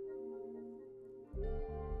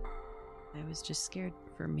 I was just scared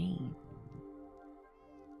for me.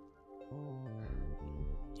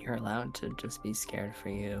 You're allowed to just be scared for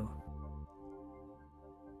you.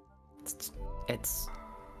 It's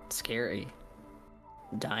scary.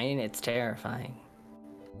 Dying, it's terrifying.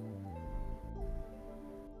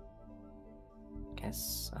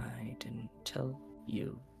 Guess I didn't tell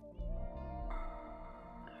you.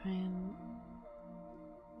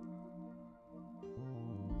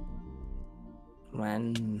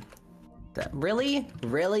 When... Really?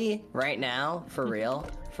 Really? Right now? For real?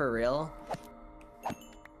 For real? You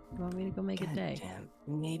want me to go make it day? Damn.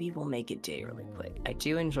 Maybe we'll make it day really quick. I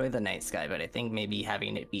do enjoy the night sky, but I think maybe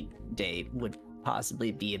having it be day would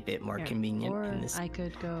possibly be a bit more convenient. Or in this... I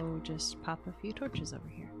could go just pop a few torches over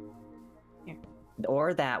here. Here.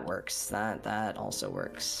 Or that works. That also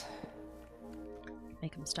works.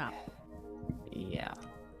 Make them stop. Yeah.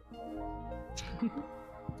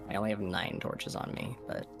 I only have 9 torches on me,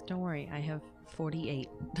 but... Don't worry, I have 48.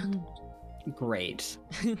 Great.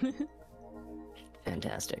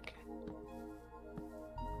 Fantastic.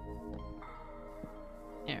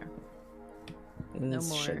 There. No this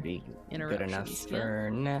more should be good enough interruptions,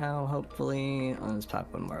 for now, hopefully. Let's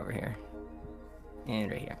pop one more over here.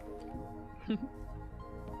 And right here.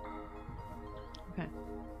 Okay.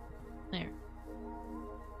 There.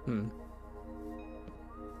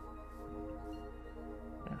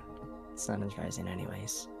 Sun is rising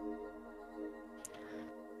anyways.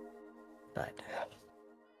 But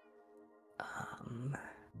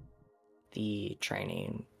the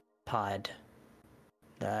training pod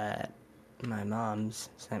that my mom's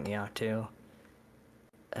sent me out to,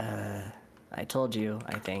 I told you,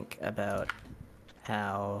 I think, about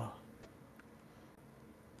how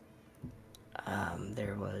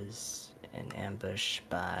there was an ambush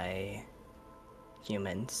by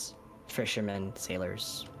humans, fishermen,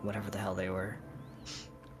 sailors, whatever the hell they were,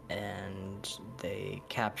 and they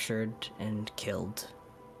captured and killed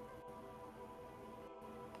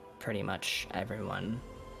pretty much everyone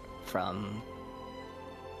from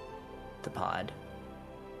the pod,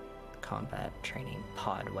 combat training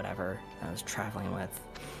pod, whatever I was traveling with.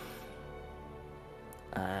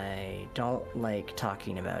 I don't like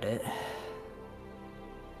talking about it,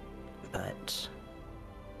 but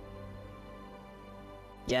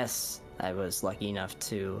yes, I was lucky enough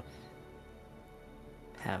to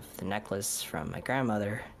have the necklace from my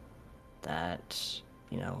grandmother that,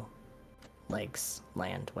 you know, legs,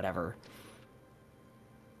 land, whatever.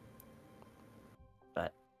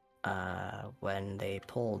 But when they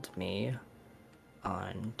pulled me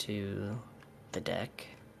onto the deck,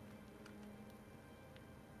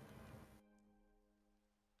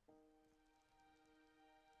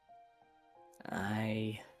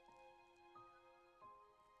 I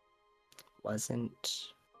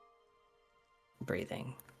wasn't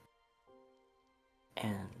breathing,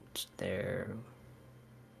 and there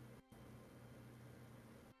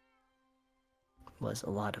was a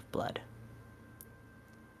lot of blood.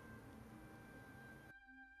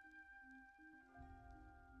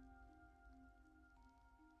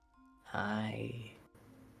 I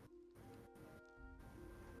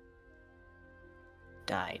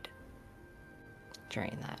died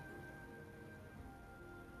during that.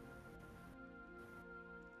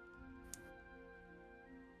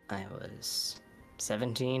 I was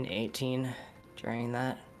 17, 18 during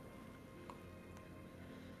that.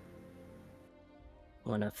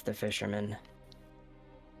 One of the fishermen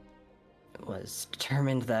was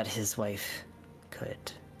determined that his wife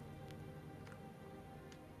could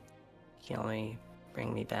kill me,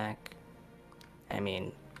 bring me back. I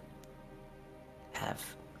mean, have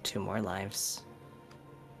 2 more lives.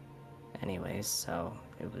 Anyways, so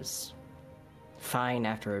it was fine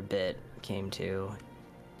after a bit. Came to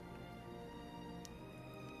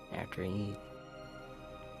after he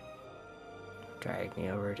dragged me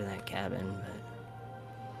over to that cabin, but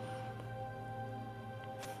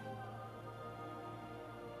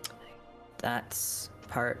that's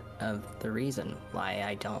part of the reason why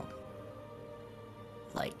I don't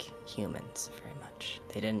like humans very much.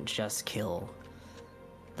 They didn't just kill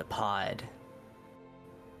the pod.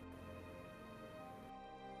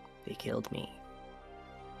 They killed me.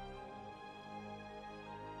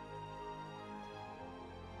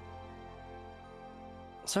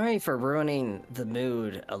 Sorry for ruining the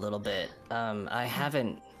mood a little bit. I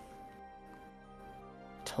haven't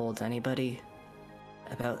told anybody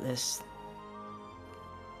about this.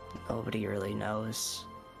 Nobody really knows.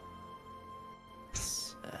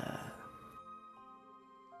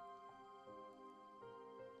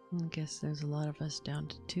 I guess there's a lot of us down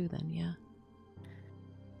to 2 then, yeah?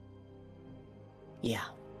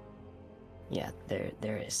 Yeah,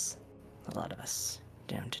 there is a lot of us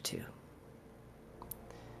down to 2.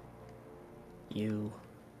 You,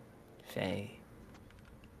 Faye,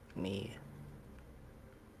 me.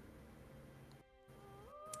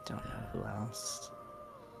 Don't know who else.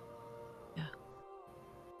 Yeah.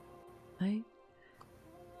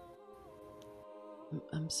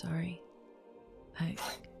 I'm sorry.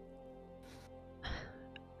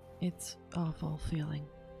 It's awful feeling.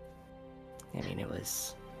 I mean, it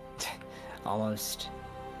was almost,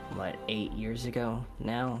 8 years ago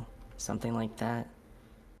now? Something like that.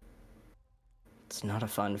 It's not a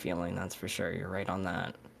fun feeling, that's for sure. You're right on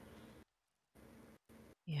that.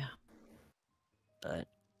 Yeah. But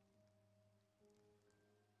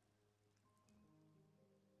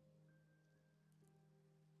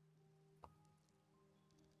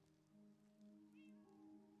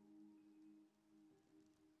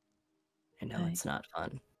I know it's not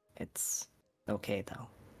fun. It's okay, though.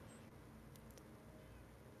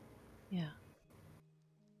 Yeah.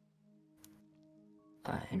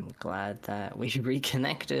 I'm glad that we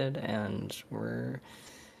reconnected and we're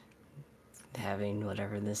having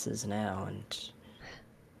whatever this is now, and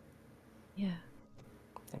Yeah.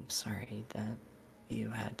 I'm sorry that you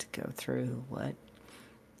had to go through what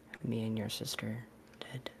me and your sister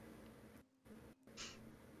did.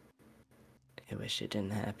 I wish it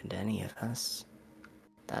didn't happen to any of us.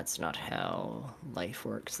 That's not how life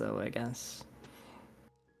works, though, I guess.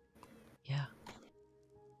 Yeah.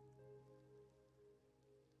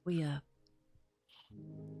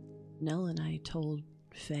 Nell and I told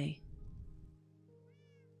Faye.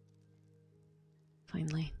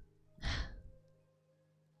 Finally.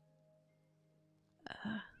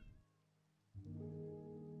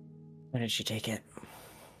 How did she take it?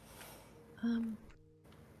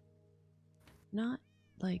 Not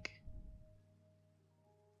like...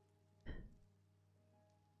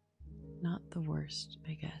 Not the worst,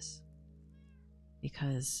 I guess.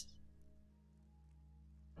 Because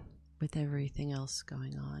with everything else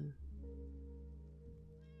going on,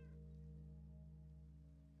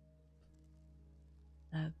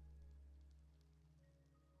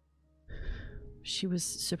 she was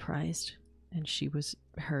surprised and she was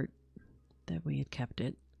hurt that we had kept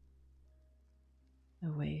it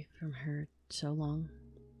away from her so long.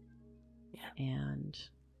 Yeah. And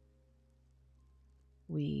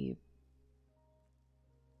we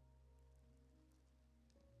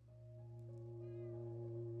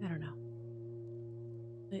I don't know.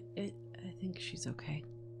 I think she's okay.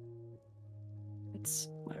 It's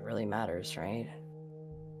what really matters, right?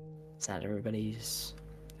 Is that everybody's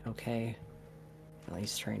okay? At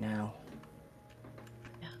least right now.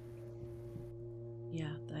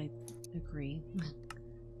 Yeah, I agree.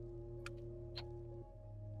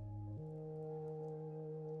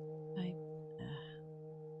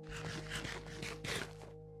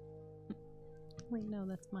 Wait, no,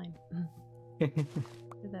 that's mine.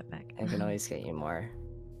 Give that back. I can always get you more.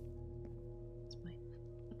 It's mine.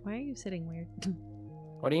 Why are you sitting weird?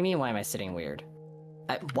 What do you mean, why am I sitting weird?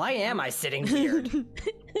 Why am I sitting weird?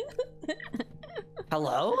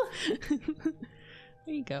 Hello?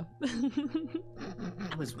 There you go.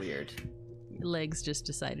 That was weird. Your legs just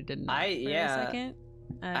decided to nod for yeah. a second.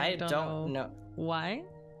 I don't know why.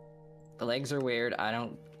 The legs are weird. I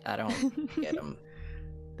don't get them.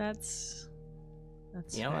 That's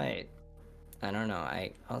You know, fair. I don't know.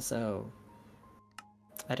 I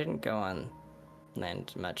didn't go on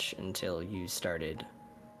land much until you started.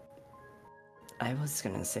 I was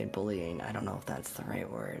gonna say bullying. I don't know if that's the right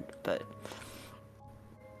word, but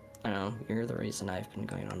I don't know. You're the reason I've been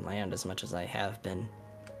going on land as much as I have been.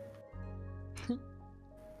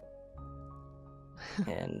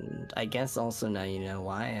 And I guess also now you know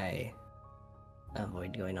why I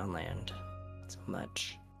avoid going on land so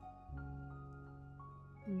much.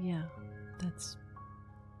 Yeah, that's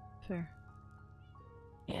fair.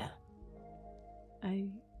 Yeah. I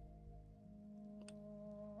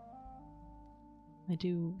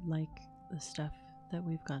do like the stuff that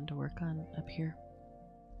we've gotten to work on up here.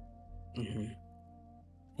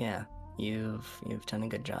 Yeah, you've done a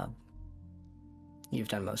good job. You've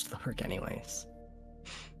done most of the work anyways.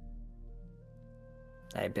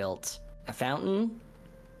 I built a fountain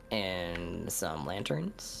and some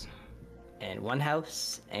lanterns and one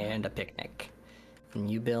house and a picnic.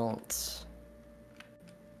 And you built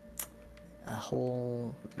a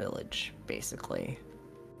whole village, basically.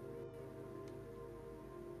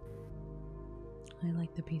 I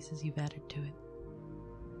like the pieces you've added to it.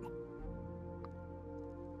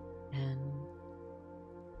 And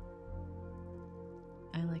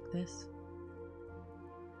I like this.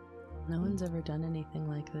 No one's ever done anything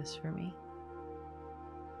like this for me.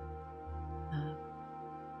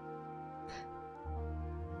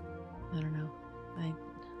 I don't know. I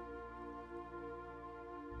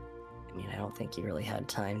mean, I don't think you really had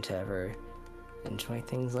time to ever enjoy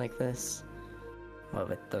things like this. What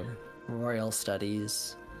with the royal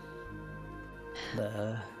studies,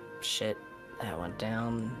 the shit that went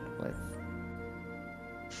down with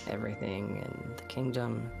everything in the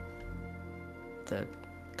kingdom, the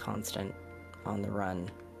constant on the run,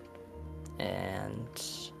 and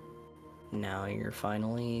now you're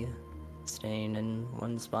finally staying in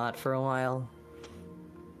one spot for a while.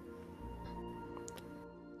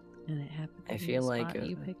 And it happened to I be feel the like spot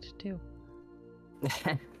you picked too.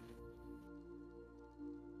 Kind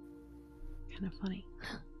of funny.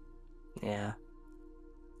 Yeah,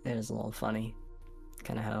 it is a little funny.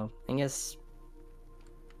 Kind of how, I guess,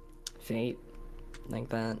 fate, like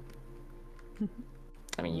that.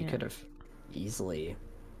 I mean, you could have easily,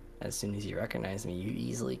 as soon as you recognized me, you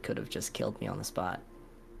easily could have just killed me on the spot.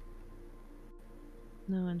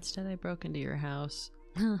 No, instead I broke into your house.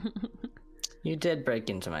 You did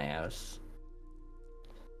break into my house.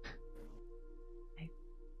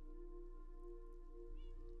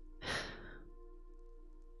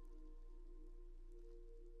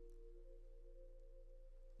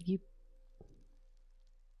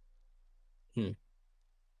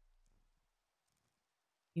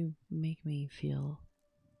 You make me feel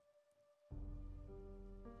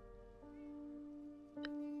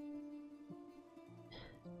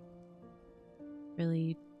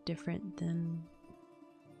really different than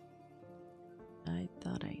I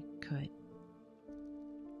thought I could.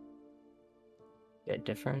 Get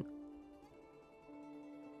different?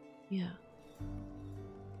 Yeah.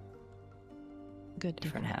 Good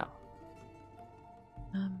Different how?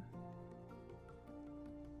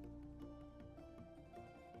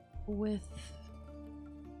 With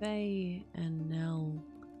Faye and Nell,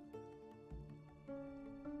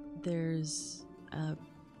 there's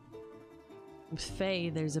with Faye,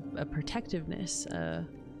 there's a protectiveness, and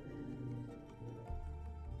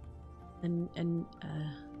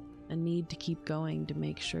a need to keep going to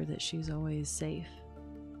make sure that she's always safe.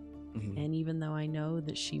 Mm-hmm. And even though I know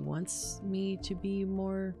that she wants me to be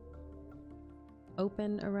more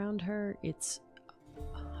open around her, it's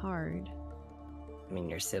hard. I mean,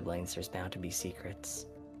 your siblings, there's bound to be secrets.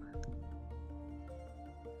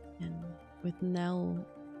 And with Nell,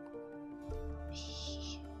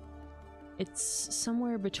 it's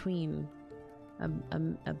somewhere between a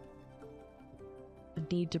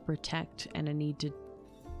need to protect and a need to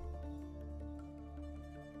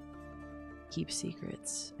keep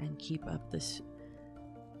secrets and keep up this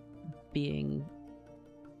being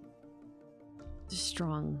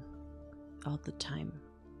strong all the time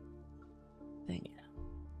thing.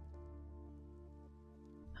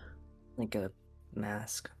 Like a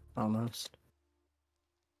mask, almost.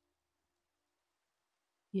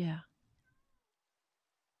 Yeah.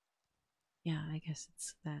 Yeah, I guess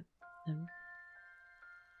it's that.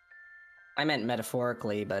 I meant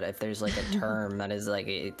metaphorically, but if there's like a term that is like,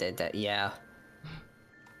 yeah.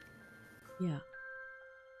 Yeah.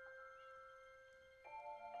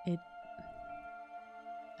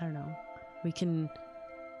 I don't know. We can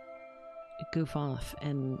goof off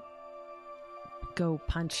and go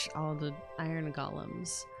punch all the iron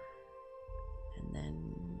golems and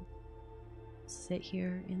then sit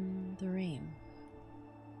here in the rain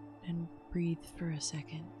and breathe for a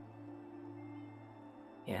second.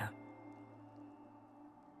 Yeah.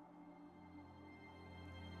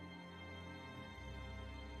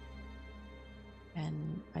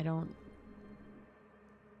 And I don't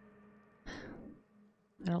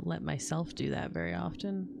let myself do that very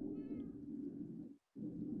often.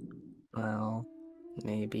 Well,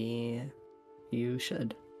 maybe you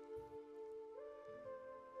should.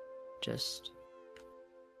 Just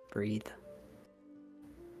breathe.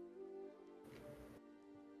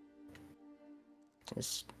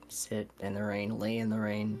 Just sit in the rain, lay in the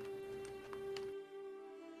rain.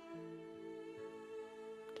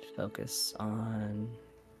 Just focus on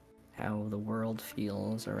how the world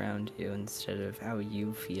feels around you instead of how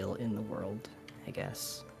you feel in the world, I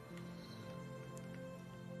guess.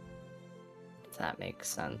 If that makes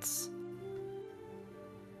sense.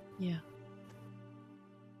 Yeah.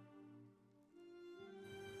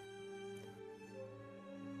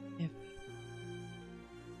 If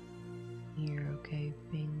you're okay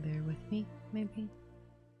being there with me, maybe?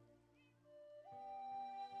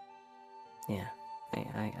 Yeah,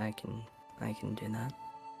 I can do that.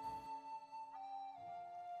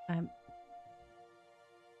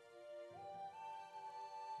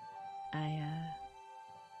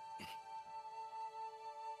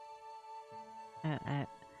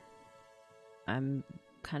 I'm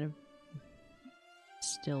kind of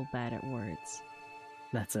still bad at words.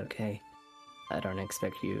 That's okay. I don't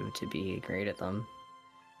expect you to be great at them.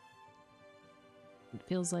 It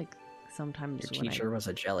feels like sometimes Your teacher was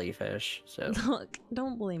a jellyfish, so... Look,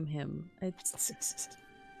 don't blame him. It's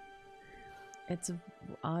an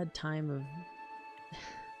odd time of...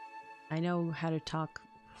 I know how to talk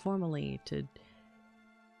formally, to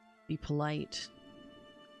be polite,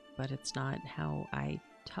 but it's not how I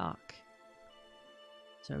talk.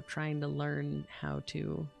 So trying to learn how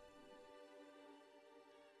to...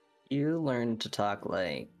 You learned to talk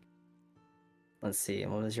like... Let's see,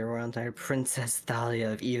 what was your world title? Princess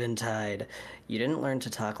Thalia of Eventide. You didn't learn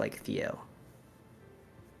to talk like Theo.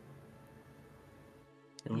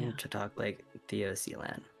 You learned to talk like Theo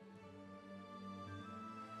Sealan.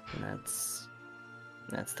 And that's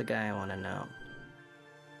the guy I want to know.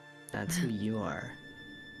 That's who you are.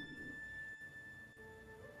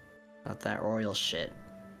 Not that royal shit.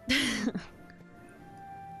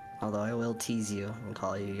 Although I will tease you and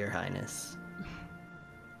call you Your Highness.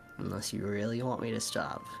 Unless you really want me to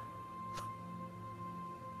stop.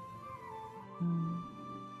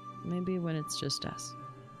 Maybe when it's just us.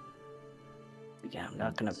 Yeah, I'm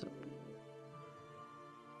not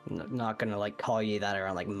gonna like call you that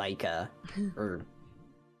around like Micah or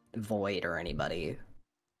Void or anybody.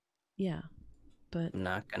 Yeah, but I'm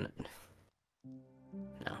not gonna.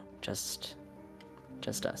 No, just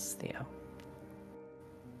us, Theo.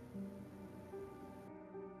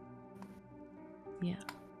 yeah,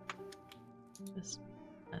 just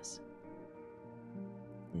us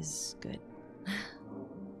is good.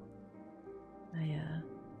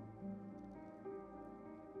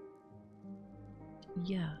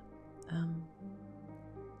 Yeah,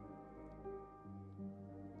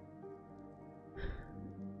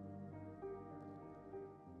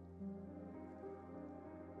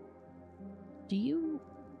 do you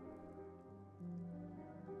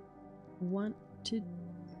want to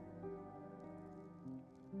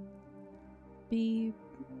be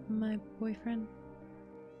my boyfriend?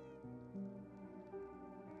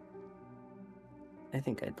 I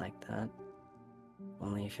think I'd like that.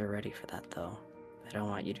 Only if you're ready for that, though. I don't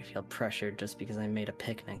want you to feel pressured just because I made a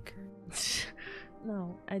picnic.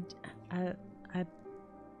 No, I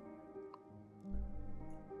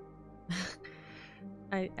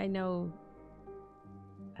I know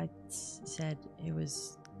I said it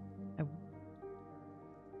was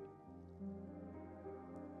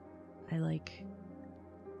I like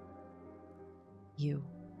you.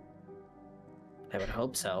 I would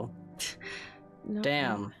hope so. No,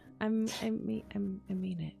 Damn. I mean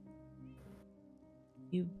it.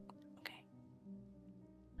 You Okay.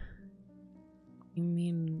 You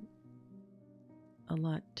mean a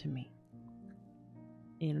lot to me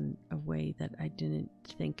in a way that I didn't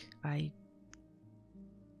think I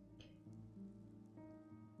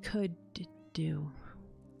could do.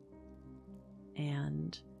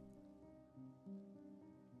 And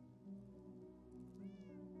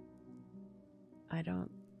I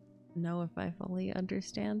don't know if I fully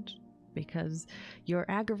understand, because you're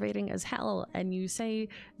aggravating as hell and you say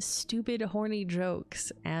stupid horny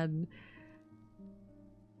jokes and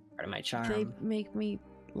Part of my charm. they make me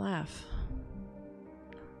laugh.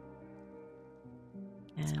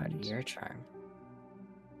 It's part of And your charm.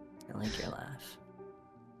 I like your laugh.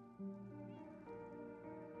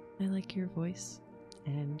 I like your voice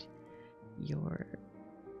and your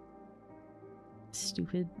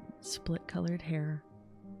stupid split-colored hair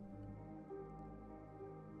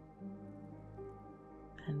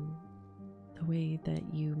and the way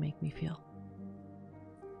that you make me feel.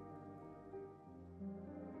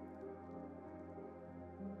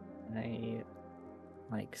 I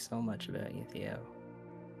like so much about you, Theo.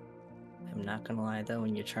 I'm not gonna lie though,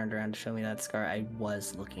 when you turned around to show me that scar, I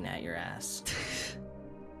was looking at your ass.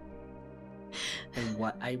 And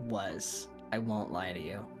what I was. I won't lie to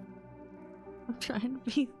you. I'm trying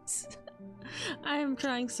to be. I am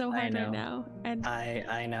trying so hard right now, and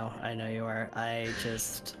I know you are. I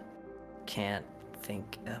just can't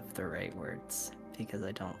think of the right words because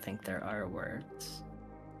I don't think there are words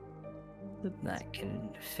that can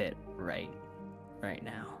fit right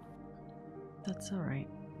now. That's all right.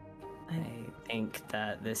 I think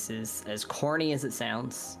that this is, as corny as it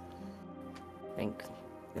sounds, I think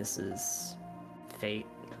this is fate,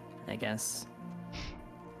 I guess,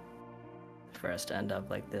 for us to end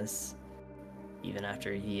up like this, even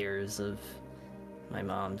after years of my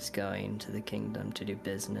mom's going to the kingdom to do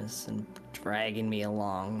business and dragging me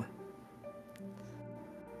along.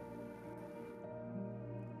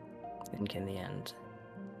 I think in the end,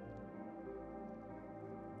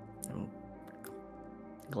 I'm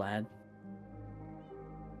glad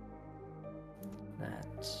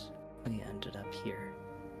that we ended up here.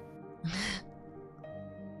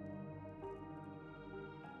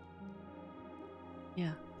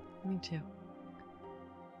 Yeah, me too.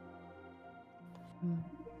 I'm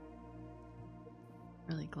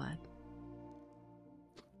really glad.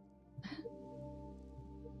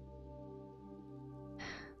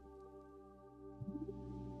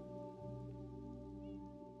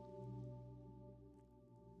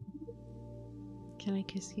 Can I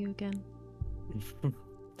kiss you again?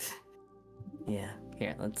 Yeah,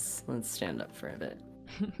 here, let's stand up for a bit.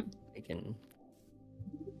 We can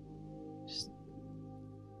Just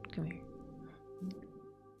come here.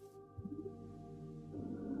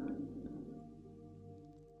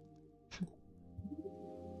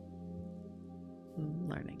 I'm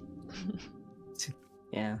learning.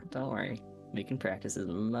 Yeah, don't worry. We can practice as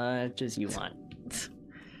much as you want.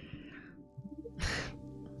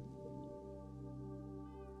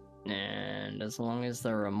 And as long as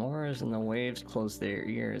the remorse and the waves close their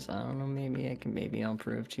ears, I don't know, maybe I'll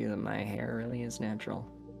prove to you that my hair really is natural.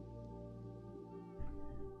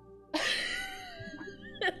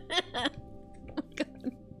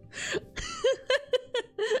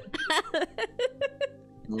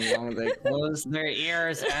 As long as they close their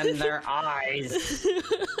ears and their eyes.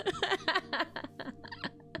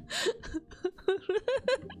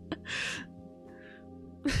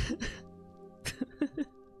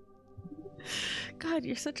 god,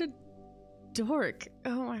 you're such a dork.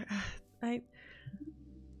 Oh my,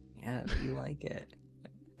 Yeah, you like it.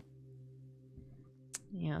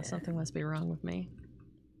 Yeah, something must be wrong with me.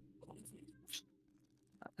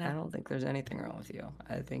 I don't think there's anything wrong with you.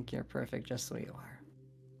 I think you're perfect just the way you are.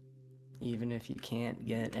 Even if you can't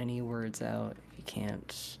get any words out, you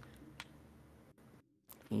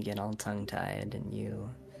get all tongue-tied and you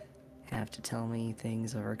have to tell me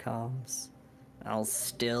things over comms, I'll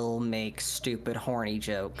still make stupid horny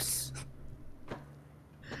jokes.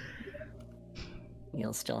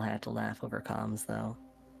 You'll still have to laugh over comms though.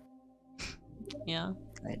 Yeah.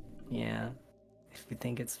 Yeah. If you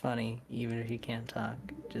think it's funny, even if you can't talk,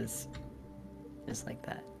 just like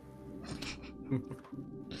that.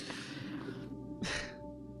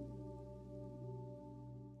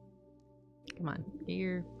 Come on, get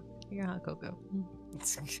your hot cocoa.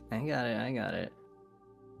 I got it.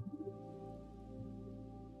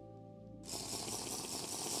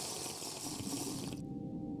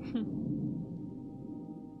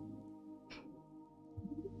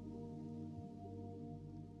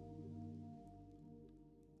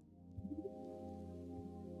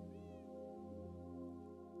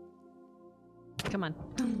 Come on.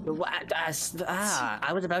 What?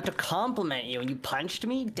 I was about to compliment you and you punched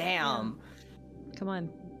me? Damn. Yeah. Come on,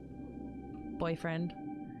 boyfriend.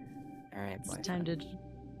 All right, boyfriend. It's time to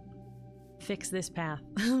fix this path.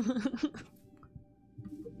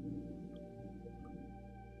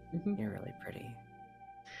 You're really pretty.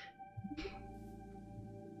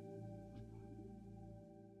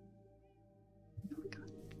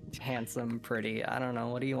 Handsome, pretty. I don't know.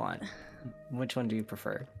 What do you want? Which one do you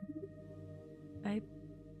prefer? I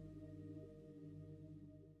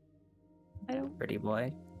don't. Pretty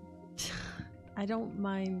boy. I don't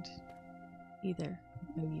mind either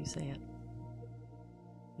when you say it.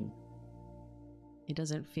 It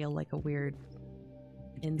doesn't feel like a weird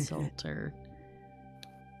insult or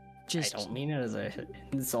just. I don't mean it as an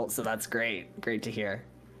insult, so that's great. Great to hear.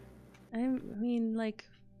 I mean, like,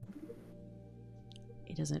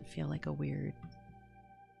 it doesn't feel like a weird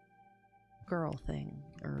girl thing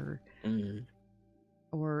or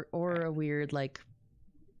a weird like,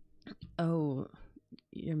 oh,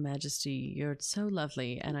 Your Majesty, you're so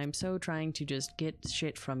lovely, and I'm so trying to just get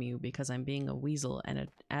shit from you because I'm being a weasel and an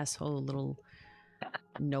asshole little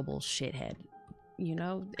noble shithead. You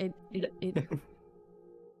know, it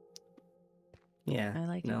Yeah. I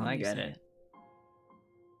like it. No, I get it.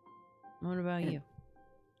 What about you?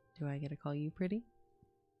 Do I get to call you pretty?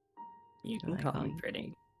 You can call me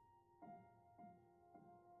pretty.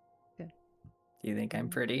 Good. Do you think I'm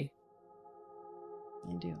pretty?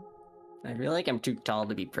 I do. I feel like I'm too tall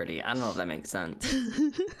to be pretty. I don't know if that makes sense.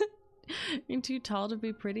 You're too tall to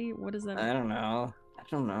be pretty? What does that mean? I don't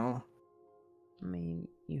know. I mean,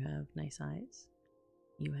 you have nice eyes.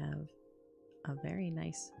 You have a very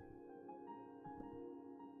nice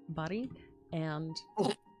body. And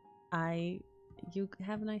you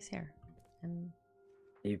have nice hair. And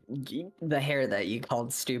the hair that you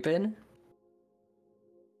called stupid?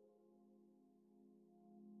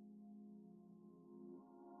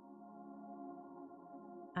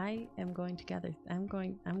 I am going to gather. I'm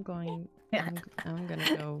going. Yeah. I'm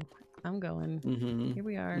gonna go. I'm going. Here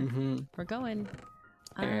we are. We're going.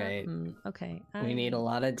 All right. Okay. We need a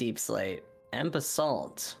lot of deep slate and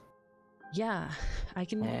basalt. Yeah, I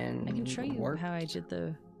can show you how I did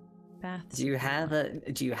the paths. Do you have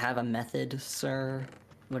a method, sir?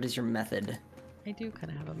 What is your method? I do kind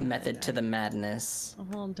of have a method to the madness.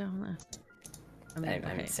 Hold on. I've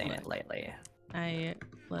been saying it lately.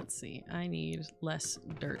 Let's see. I need less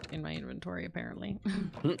dirt in my inventory, apparently.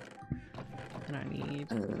 And I need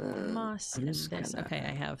moss and this. Okay,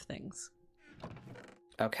 I have things.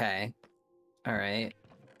 Okay. All right.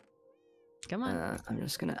 Come on.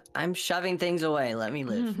 I'm shoving things away. Let me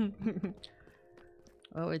live.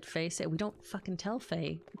 What would Faye say? We don't fucking tell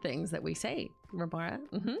Faye things that we say, Rabara.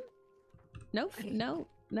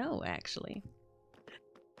 No, actually.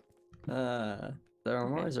 The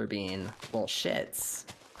rumors are being bullshits.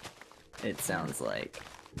 It sounds like.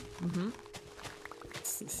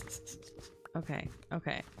 Okay.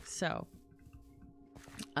 So,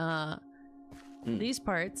 these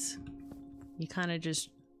parts, you kind of just.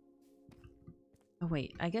 Oh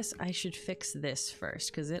wait, I guess I should fix this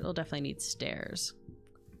first because it'll definitely need stairs.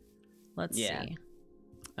 Let's see.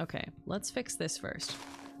 Okay, let's fix this first.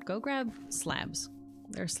 Go grab slabs.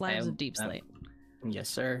 There are slabs of deep slate. Yes,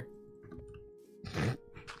 sir.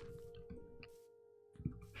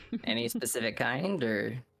 Any specific kind,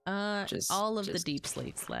 or just all of the deep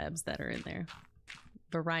slate slabs that are in there?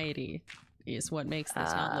 Variety is what makes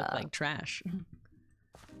this not look like trash.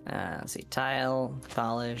 Let's see, tile,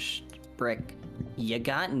 polished, brick. You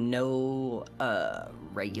got no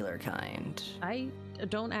regular kind. I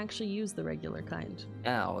don't actually use the regular kind.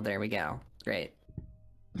 Oh, there we go. Great.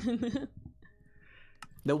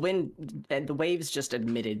 The wind and the waves just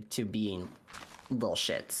admitted to being little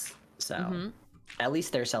shits, so at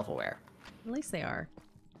least they're self-aware. At least they are.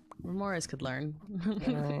 Remoras could learn.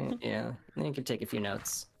 Yeah, you could take a few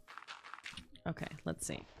notes. Okay, let's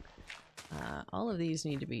see. All of these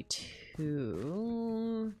need to be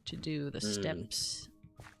 2 to do the steps.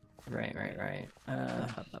 Right.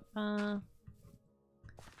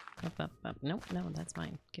 Nope, no, that's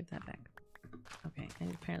mine. Give that back. Okay, I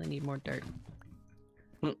apparently need more dirt.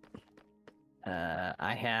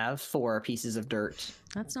 I have 4 pieces of dirt.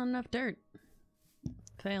 That's not enough dirt.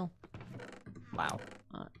 Fail. Wow.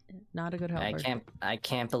 Not a good helper. I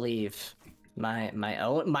can't believe my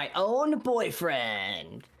own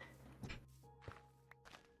boyfriend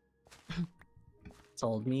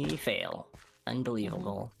told me fail.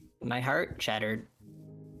 Unbelievable. My heart shattered.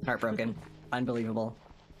 Heartbroken. Unbelievable.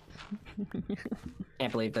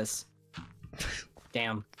 Can't believe this.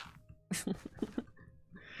 Damn.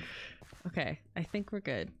 Okay, I think we're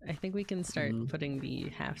good. I think we can start putting the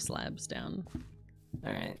half slabs down.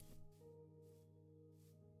 All right.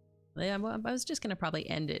 Yeah, well, I was just gonna probably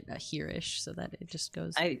end it here-ish so that it just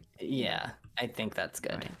goes. Yeah, I think that's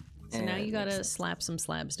good. Right. So now you gotta slap some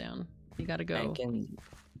slabs down. You gotta go.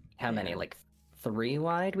 How many? Like 3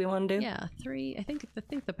 wide? We want to do? Yeah, 3. I think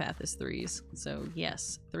the path is 3s. So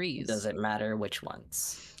yes, 3s. Does it matter which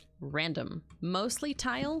ones? Random, mostly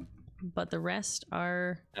tile, but the rest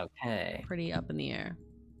are pretty up in the air.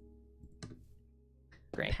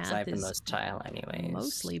 Great, because I have the most tile anyways.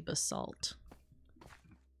 Mostly basalt.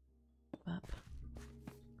 Up.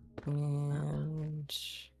 And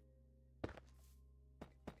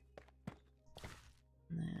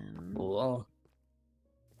then... Cool.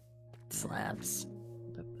 Slabs.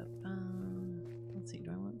 Let's see,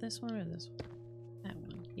 do I want this one or this one? That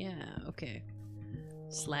one. Yeah, okay.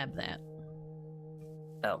 Slab that.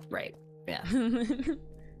 Oh, right. Yeah.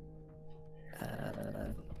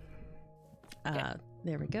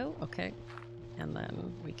 There we go. Okay. And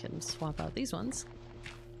then we can swap out these ones.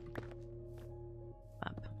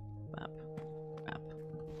 Up, up, up.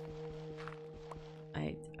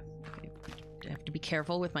 I have to be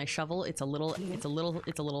careful with my shovel. It's a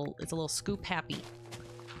little scoop happy.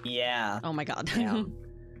 Yeah. Oh my god. Yeah.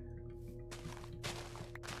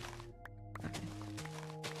 Okay.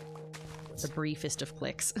 The briefest of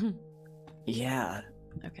clicks. Yeah.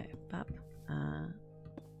 Okay. Bop.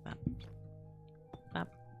 Bop. Bop.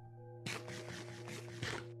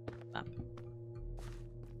 Bop.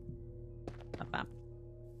 Bop. Bop.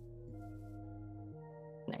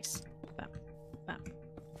 Nice. Bop. Bop.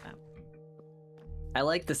 Bop. I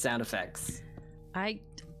like the sound effects. I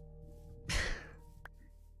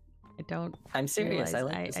don't. I'm serious. Realize, I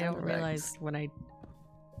like the I sound don't effects. realize when I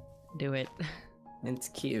do it. It's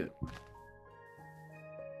cute.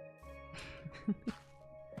 Okay,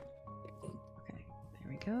 there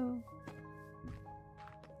we go.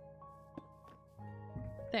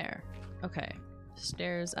 There. Okay.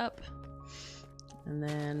 Stairs up. And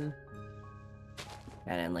then...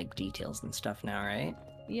 Add in, like, details and stuff now, right?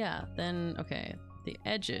 Yeah, then, okay. The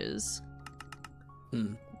edges...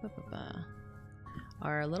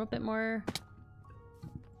 are a little bit more...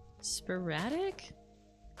 sporadic?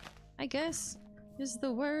 I guess is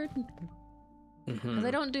the word. Because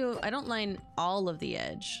I don't line all of the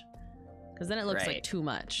edge. Because then it looks like too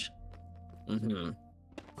much. Are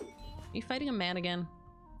you fighting a man again?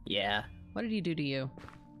 Yeah. What did he do to you?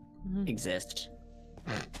 Exist.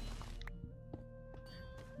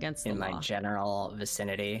 Against the in my law. general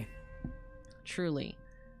vicinity. Truly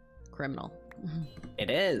criminal. It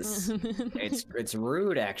is. It's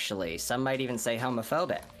rude, actually. Some might even say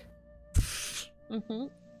homophobic.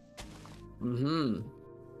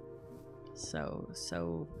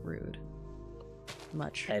 So rude.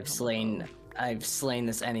 Much. I've slain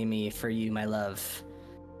this enemy for you, my love.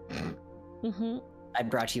 I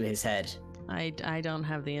brought you his head. I don't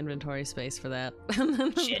have the inventory space for that.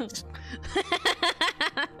 Shit.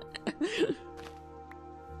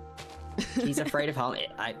 He's afraid of home.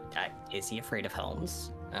 Is he afraid of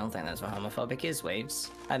homes? I don't think that's what homophobic is, Waves.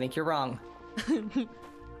 I think you're wrong. Can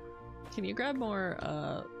you grab more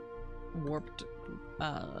wart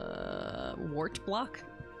block?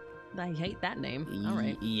 I hate that name. All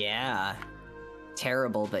right. Yeah.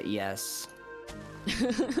 Terrible, but yes.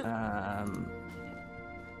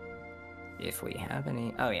 If we have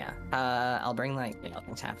any... Oh, yeah. I'll bring, like,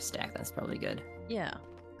 half a stack. That's probably good. Yeah.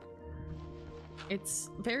 It's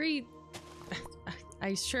very...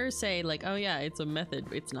 I sure say like, oh yeah, it's a method.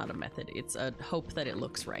 It's not a method. It's a hope that it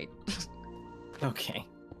looks right. Okay.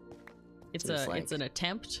 It's Just like- it's an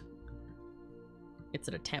attempt. It's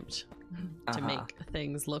an attempt to make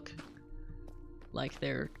things look like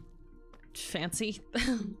they're fancy.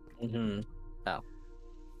 Mm-hmm. Oh.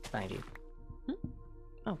 Find you.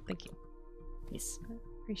 Oh, thank you. Yes. I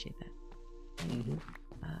appreciate that. Mm-hmm.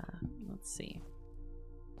 Let's see.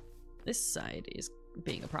 This side is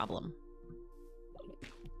being a problem.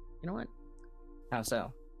 You know what? How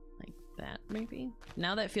so? Like that, maybe?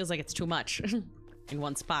 Now that feels like it's too much in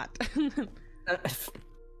one spot.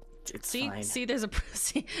 It's fine. See, there's a...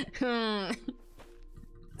 See, it's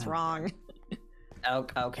wrong.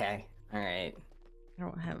 Okay. Alright. I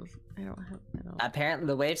don't have... Apparently,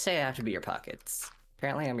 the waves say I have to be your pockets.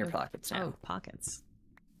 Apparently, I'm your pockets now. Oh, pockets.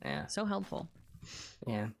 Yeah. So helpful.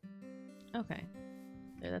 Yeah. Okay.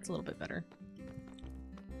 Yeah, that's a little bit better.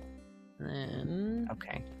 And then...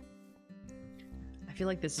 Okay. I feel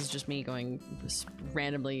like this is just me going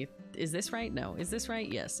randomly. Is this right? No. Is this right?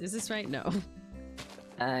 Yes. Is this right? No.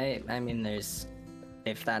 I mean, there's...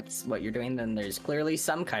 If that's what you're doing, then there's clearly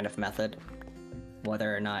some kind of method.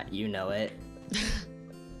 Whether or not you know it.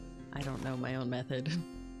 I don't know my own method.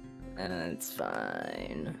 It's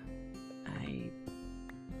fine. I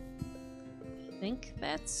think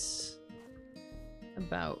that's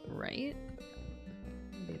about right.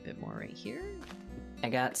 Maybe a bit more right here. I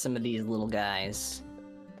got some of these little guys.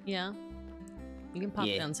 Yeah. You can pop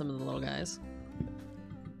Yeah. down some of the little guys.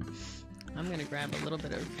 I'm gonna grab a little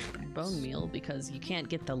bit of bone meal because you can't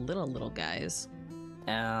get the little guys.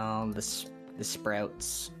 Oh, the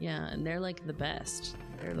sprouts. Yeah, and they're like the best.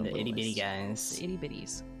 They're the itty bitty littlest. guys. The itty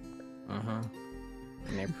bitties. Uh-huh.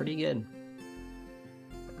 And they're pretty good.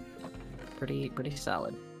 Pretty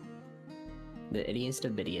solid. The ittiest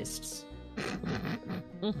of bittiest.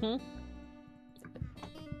 Mm-hmm.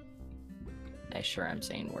 I sure am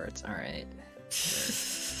saying words. Alright.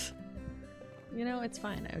 You know, it's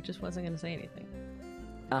fine. I just wasn't gonna say anything.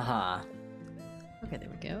 Uh-huh. Okay, there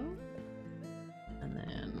we go. And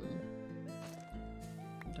then...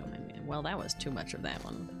 Don't mind me. Well, that was too much of that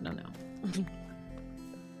one. No.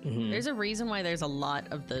 Mhm. There's a reason why there's a lot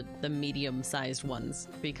of the medium-sized ones,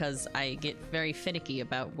 because I get very finicky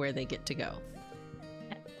about where they get to go.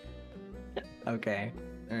 Okay.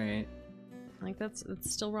 Alright. Like, that's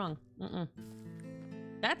still wrong.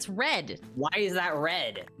 That's red! Why is that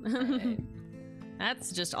red? Alright.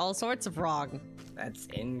 That's just all sorts of wrong. That's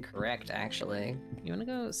incorrect, actually. You wanna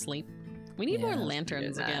go sleep? We need Yeah, more let's do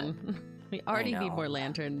lanterns that. again. We already need know. more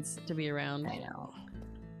lanterns to be around. I know.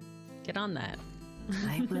 Get on that.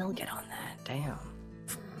 I will get on that. Damn.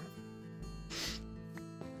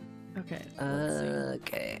 Okay. Let's see.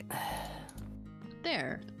 Okay.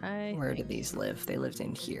 There. Where do these live? They lived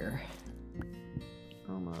in here.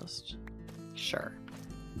 Almost. Sure.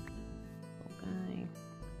 Okay.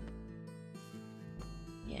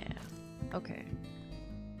 Yeah. Okay.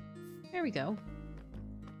 There we go.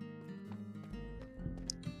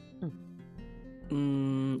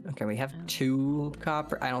 Okay, we have 2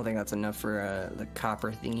 copper. I don't think that's enough for the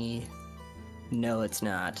copper thingy. No, it's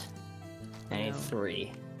not. I need No.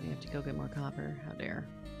 3. We have to go get more copper. How dare.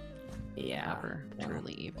 Yeah. Copper. Yeah.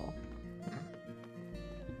 Truly evil.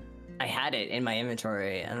 I had it in my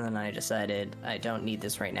inventory, and then I decided I don't need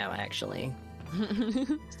this right now, actually.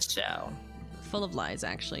 So. Full of lies,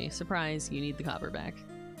 actually. Surprise, you need the copper back.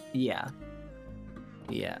 Yeah.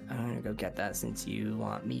 Yeah, I'm gonna go get that since you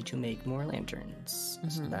want me to make more lanterns.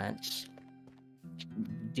 So that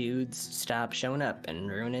dudes stop showing up and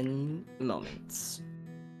ruining moments.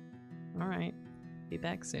 Alright. Be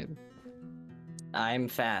back soon. I'm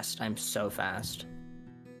fast. I'm so fast.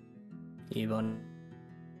 You won't.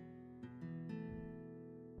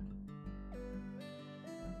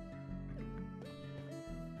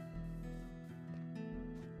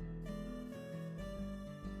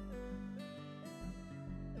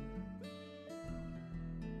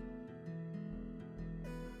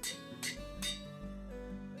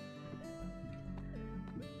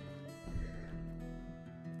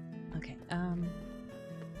 Okay,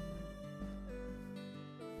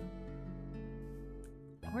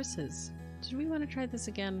 horses. Did we want to try this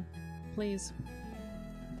again? Please.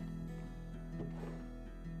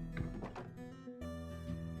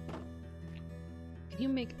 Can you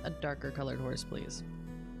make a darker colored horse, please?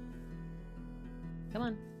 Come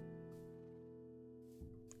on.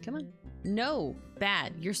 Come on. No!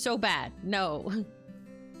 Bad. You're so bad. No.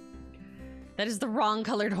 That is the wrong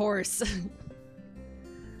colored horse.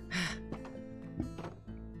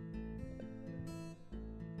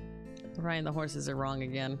 Ryan, the horses are wrong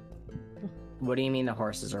again. What do you mean the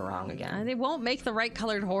horses are wrong again? They won't make the right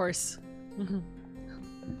colored horse.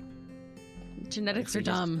 Genetics are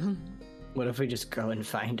dumb. What if we just go and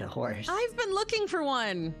find a horse? I've been looking for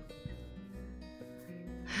one.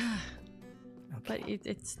 Okay.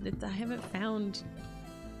 But I haven't found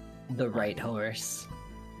The right horse.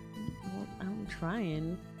 Well, I'm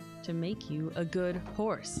trying to make you a good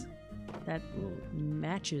horse that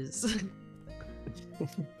matches.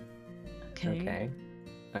 Okay.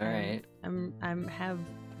 All right. I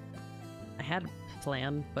had a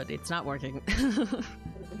plan, but it's not working.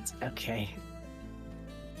 Okay.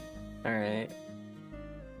 All right.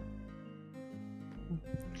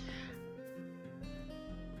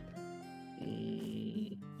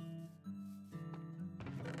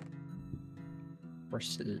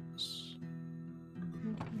 Horses.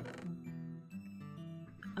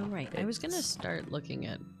 Oh, right. I was gonna start looking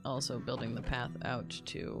at also building the path out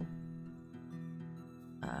to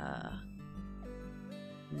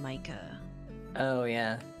Micah. Oh,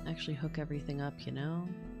 yeah. Actually hook everything up, you know?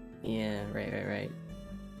 Yeah, right.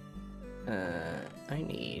 I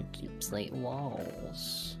need slate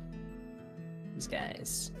walls. These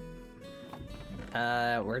guys.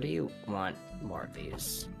 Where do you want more of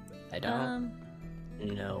these? I don't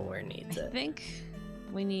know where needs it. I think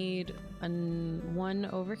we need one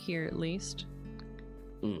over here at least.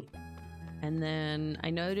 And then I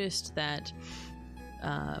noticed that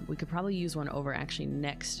we could probably use one over actually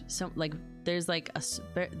next. So like there's like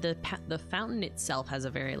the fountain itself has a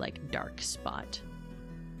very like dark spot.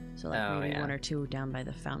 So like maybe one or two down by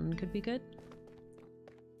the fountain could be good.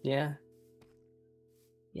 Yeah.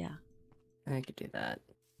 Yeah. I could do that.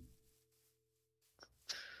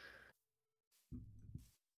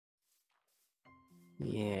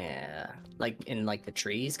 Yeah. Like in like the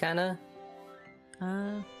trees kinda?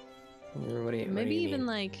 Or what do you maybe even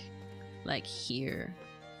mean? like here.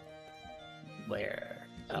 Where?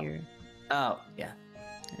 Here. Oh, yeah.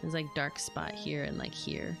 There's like dark spot here and like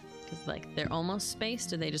here. Because like they're almost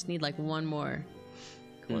spaced, or they just need like one more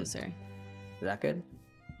closer. Is that good?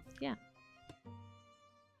 Yeah.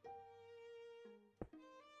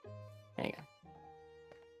 There you go.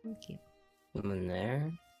 Thank you. One there.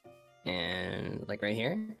 And like right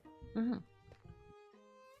here? Mm-hmm.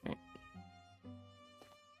 Right.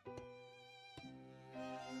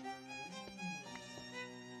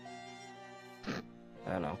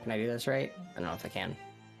 I don't know. Can I do this right? I don't know if I can.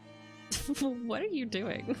 What are you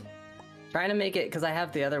doing? Trying to make it, because I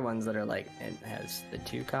have the other ones that are like, it has the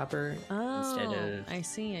 2 copper instead of... I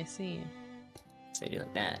see. So you do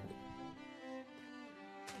like that.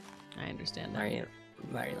 I understand Why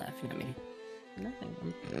that. are you laughing at me?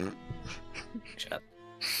 Nothing. Shut up.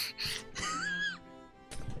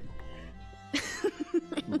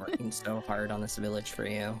 I'm working so hard on this village for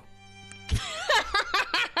you.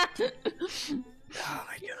 Oh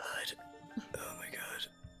my god. Oh my god.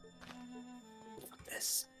 Fuck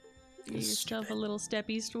this. Get yourself a little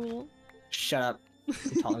steppy stool. Shut up.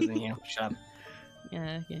 I'm taller than you. Shut up.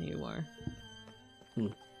 Yeah, you are. Hmm.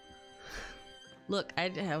 Look, I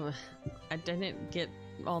didn't get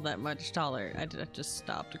all that much taller. I just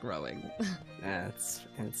stopped growing. It's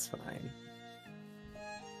fine.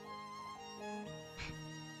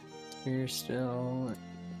 You're still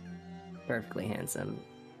perfectly handsome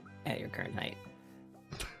at your current height.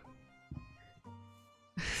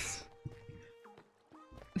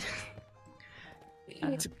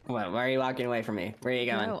 What? Why are you walking away from me? Where are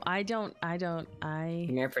you going? No, I don't. Come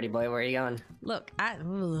here, pretty boy. Where are you going? Look,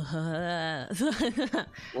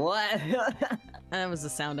 What? that was the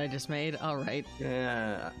sound I just made. All right.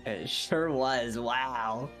 Yeah, it sure was.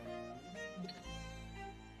 Wow.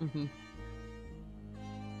 Mm-hmm.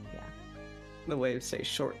 The waves say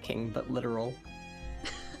short king, but literal.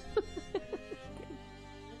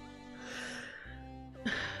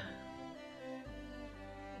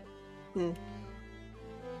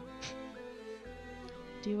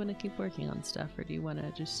 Do you want to keep working on stuff, or do you want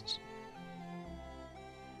to just...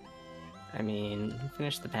 I mean,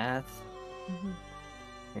 finish the path.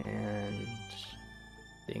 Mm-hmm. And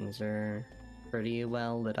things are pretty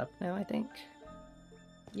well lit up now, I think.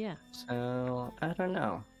 Yeah. So, I don't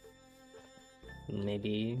know.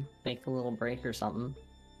 Maybe make a little break or something.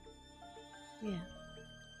 Yeah.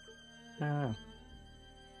 I don't know.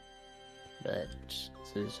 But this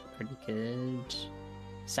is pretty good.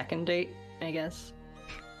 Second date, I guess.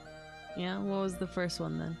 Yeah, what was the first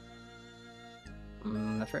one then?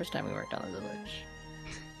 The first time we worked on the village.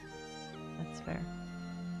 That's fair.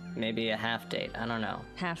 Maybe a half date, I don't know.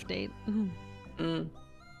 Half date. I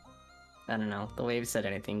don't know. The wave said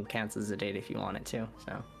anything counts as a date if you want it to,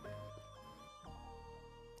 so.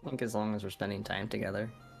 I think as long as we're spending time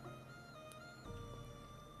together.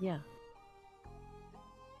 Yeah.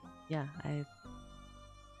 Yeah,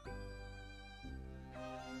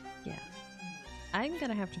 yeah. I'm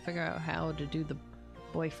gonna have to figure out how to do the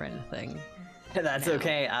boyfriend thing. That's now.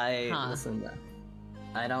 okay. Listen,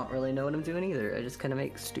 I don't really know what I'm doing either. I just kind of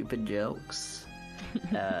make stupid jokes.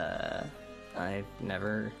 I've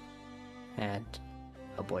never had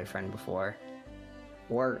a boyfriend before,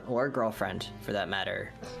 or girlfriend for that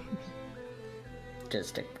matter.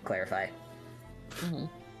 Just to clarify.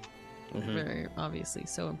 Very obviously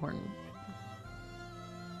so important.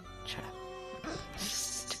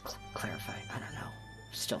 Just to clarify, I don't know.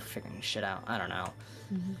 Still figuring shit out. I don't know.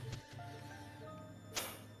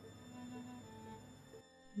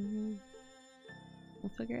 We'll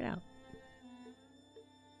figure it out.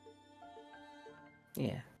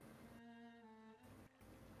 Yeah.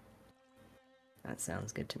 That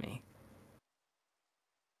sounds good to me.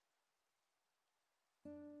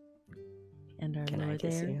 And our Can I Lord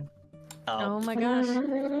kiss there. you? Oh my gosh.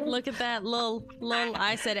 Look at that. Lol.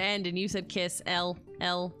 I said end and you said kiss. L.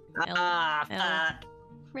 Fuck.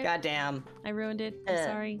 Goddamn. I ruined it.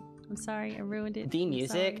 I'm sorry. I ruined it. The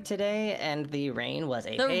music today and the rain was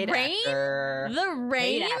a The paid rain? actor. The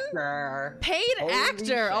rain? Paid actor. Paid Holy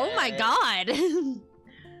actor. Oh my shit. god.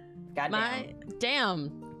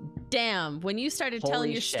 Goddamn. Damn. When you started telling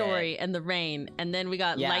Holy your shit. story and the rain, and then we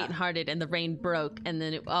got lighthearted and the rain broke, and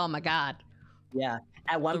then oh my god. Yeah.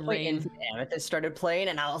 At one The point, rain. Into Amethyst started playing,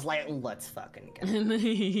 and I was like, let's fucking go.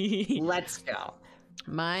 Let's go.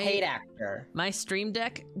 Paid actor. My Stream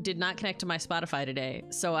Deck did not connect to my Spotify today,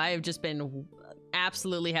 so I have just been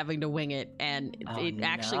absolutely having to wing it, and it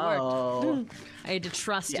actually worked. I had to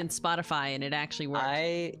trust in Spotify, and it actually worked.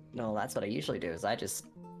 No, that's what I usually do, is I just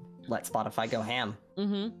let Spotify go ham.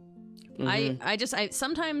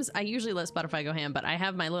 Sometimes I usually let Spotify go ham, but I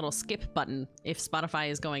have my little skip button if Spotify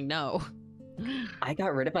is going no. I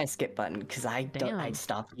got rid of my skip button because I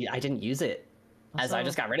didn't use it. As I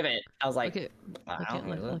just got rid of it. I was like,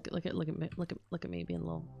 look at me being a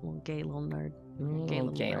little gay little nerd. Gay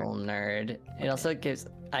little nerd. It also gives,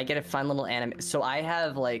 I get a fun little anime. So I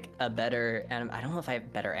have like a better, I don't know if I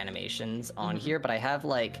have better animations on here, but I have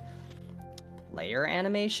like layer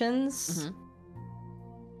animations.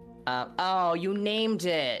 Oh, you named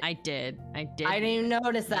it. I did. I didn't even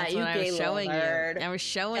notice that. That's You what gay I was showing little nerd. you. I was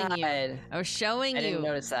showing you. I was showing you. I didn't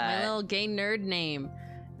notice that. My little gay nerd name.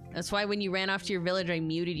 That's why when you ran off to your village, I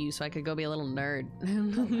muted you so I could go be a little nerd.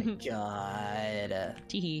 Oh my god.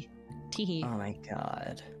 Teehee. Teehee. Oh my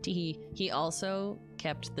god. Teehee. He also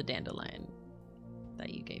kept the dandelion that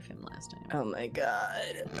you gave him last time. Oh my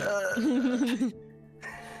god.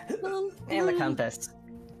 And the compass.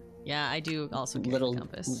 Yeah, I do also carry the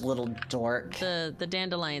compass. Little dork. The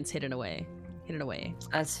dandelion's hidden away. Hidden away.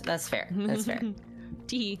 That's fair. That's fair.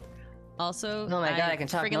 Teehee. Also, oh my god, I can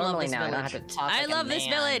talk normally now. I don't have to talk like I love this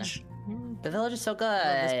village. The village is so good.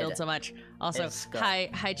 I love this build so much. Also,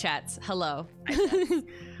 hi chats. Hello.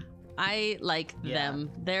 I like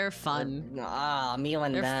them. They're fun. Me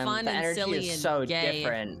and them. They're fun the and energy silly is and so gay.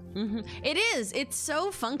 different. It is. It's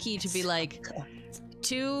so funky to be like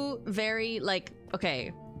two very like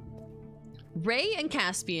okay. Ray and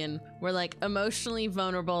Caspian were like emotionally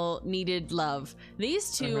vulnerable, needed love.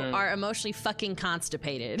 These two are emotionally fucking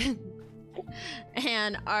constipated.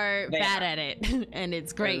 And are bad at it. And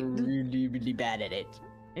it's great. They're really, really bad at it.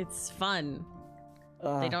 It's fun.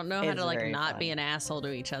 They don't know how to like not be an asshole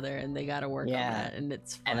to each other, and they gotta work on that, and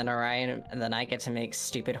it's fun. And then Orion, and then I get to make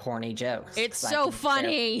stupid horny jokes. It's so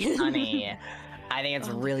funny. Funny. I think it's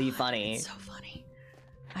really funny. It's so funny.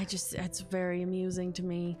 It's very amusing to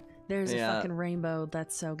me. There's a fucking rainbow.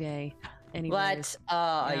 That's so gay. Anyways,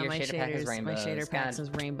 what? Your my shader pack is rainbows. My shader pack is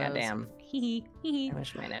rainbows. Goddamn. I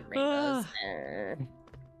wish mine had rainbows.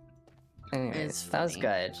 Anyways, that was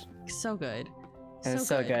good. So good. It was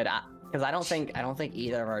so good. Because I don't think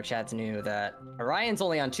either of our chats knew that Orion's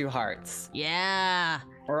only on 2 hearts. Yeah.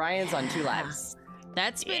 Orion's on 2 lives.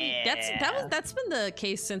 That's been that's been the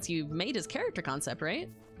case since you made his character concept, right?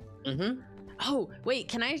 Oh, wait,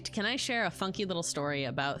 can I share a funky little story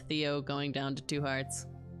about Theo going down to 2 hearts?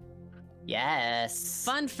 Yes.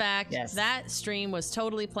 Fun fact, that stream was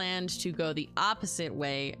totally planned to go the opposite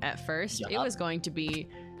way at first. It was going to be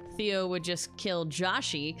Theo would just kill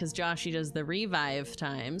Joshi, because Joshi does the revive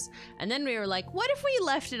times. And then we were like, what if we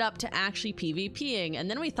left it up to actually PvPing? And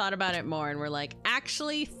then we thought about it more and we're like,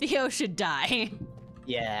 actually, Theo should die.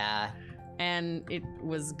 Yeah. And it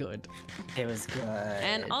was good. It was good.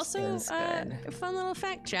 And also, a fun little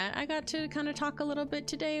fact chat. I got to kind of talk a little bit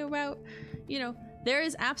today about, there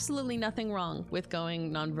is absolutely nothing wrong with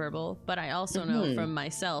going nonverbal, but I also know from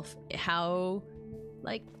myself how,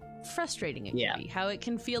 like, frustrating it Yeah. can be, how it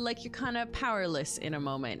can feel like you're kind of powerless in a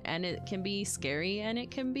moment, and it can be scary, and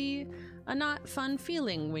it can be a not fun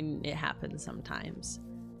feeling when it happens sometimes.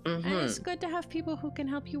 And it's good to have people who can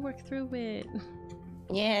help you work through it.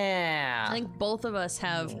 Yeah. I think both of us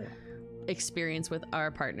have experience with our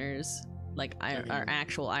partners, like our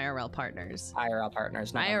actual IRL partners. IRL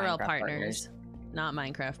partners, not IRL Minecraft partners, not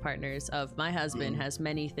Minecraft partners. Of my husband has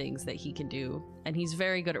many things that he can do, and he's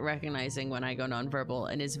very good at recognizing when I go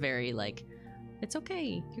nonverbal, and is very like, it's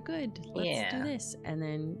okay, you're good, let's do this, and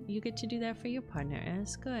then you get to do that for your partner, and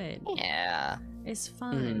it's good. Yeah. It's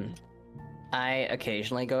fun. I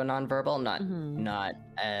occasionally go nonverbal, not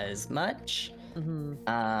as much,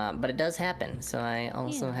 but it does happen. So I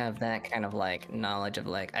also have that kind of like knowledge of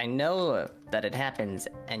like, I know that it happens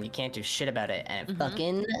and you can't do shit about it, and it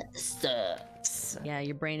fucking sucks. Yeah,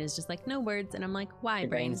 your brain is just like, no words, and I'm like, why? Your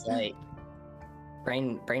brain's like,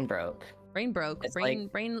 brain broke. Brain broke. It's brain.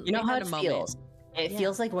 You know how had it a moment. feels? It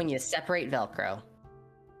feels like when you separate Velcro.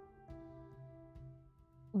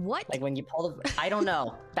 What? Like when you pull the, I don't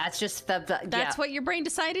know. That's just That's what your brain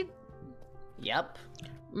decided? Yep.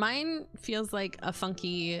 Mine feels like a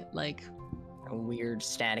funky, like A weird,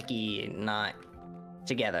 staticky, not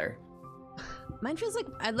together. mine feels like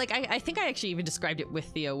I think I actually even described it with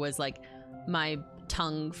Theo, was like my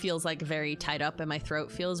tongue feels like very tied up and my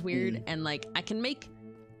throat feels weird, and like I can make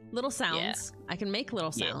little sounds. I can make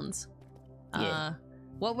little sounds.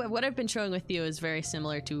 What I've been showing with Theo is very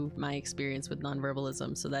similar to my experience with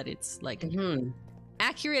nonverbalism, so that it's like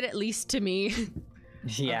accurate, at least to me.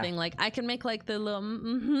 Something like I can make like the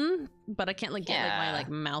little but I can't like get like my like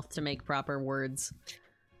mouth to make proper words.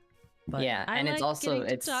 But and I it's like also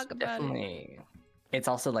to talk about it's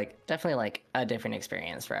also like definitely like a different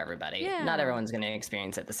experience for everybody. Not everyone's gonna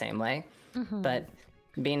experience it the same way, but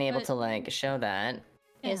being able to like show that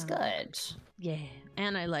is good. Yeah,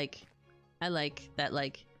 and I like that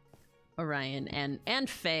like Orion and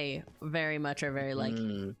Faye very much are very like,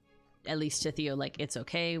 at least to Theo, like, it's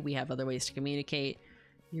okay, we have other ways to communicate,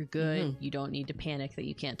 you're good, you don't need to panic that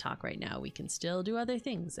you can't talk right now, we can still do other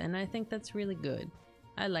things. And I think that's really good.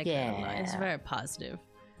 I like that a lot. It's very positive.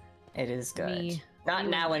 It is good. Not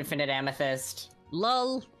now, Infinite Amethyst.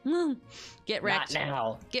 Lol. Get wrecked. Not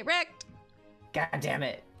now. Get wrecked. God damn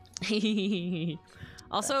it.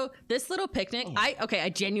 Also, this little picnic,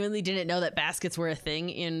 I genuinely didn't know that baskets were a thing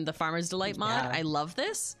in the Farmer's Delight mod. I love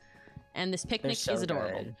this. And this picnic is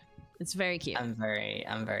adorable. Good. It's very cute. I'm very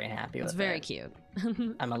happy with it. It's very cute.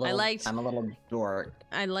 I'm a little dork.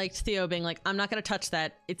 I liked Theo being like, I'm not gonna touch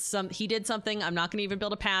that. He did something, I'm not gonna even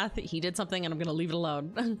build a path. He did something and I'm gonna leave it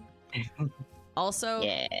alone. Also,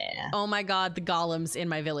 oh my god, the golems in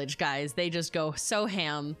my village, guys. They just go so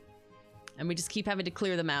ham. And we just keep having to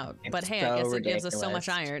clear them out. But hey, I guess it gives us so much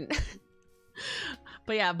iron.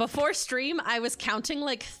 But yeah, before stream, I was counting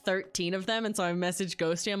like 13 of them, and so I messaged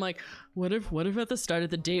Ghosty. I'm like, what if at the start of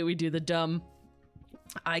the date we do the dumb,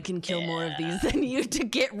 I can kill more of these than you to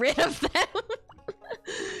get rid of them?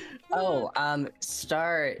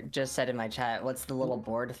 Star just said in my chat, what's the little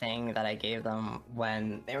board thing that I gave them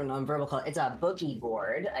when they were nonverbal? It's a boogie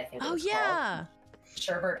board, I think. Oh yeah.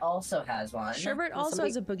 Sherbert also has one. Sherbert also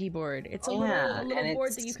has a boogie board. It's a little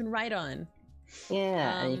board that you can write on.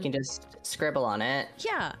 Yeah, and you can just scribble on it.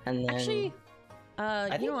 Yeah, and then actually,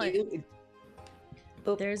 you know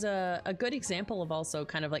what? There's a good example of also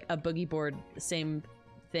kind of like a boogie board, same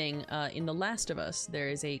thing. In The Last of Us, there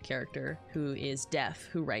is a character who is deaf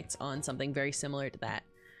who writes on something very similar to that,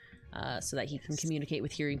 so that he can communicate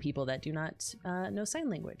with hearing people that do not know sign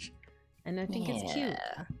language. And I think it's cute.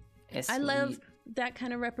 I love that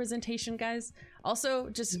kind of representation, guys. Also,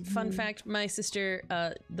 just fun fact, my sister,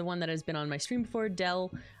 the one that has been on my stream before,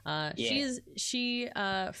 Dell, she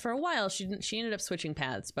for a while she ended up switching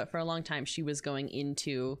paths, but for a long time she was going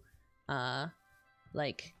into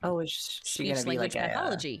like speech language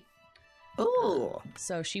pathology.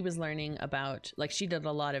 So she was learning about, like, she did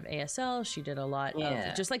a lot of ASL, she did a lot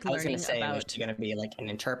of just like learning about. Was she gonna be like an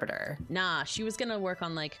interpreter? Nah, she was gonna work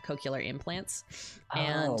on like cochlear implants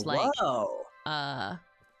and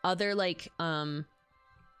other like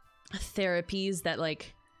therapies that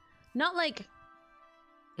like not like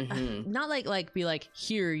be like,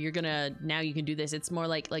 here, you're gonna, now you can do this. It's more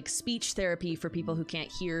like speech therapy for people who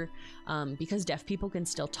can't hear, because deaf people can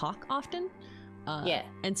still talk often.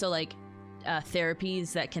 And so like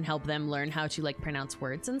therapies that can help them learn how to like pronounce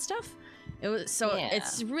words and stuff.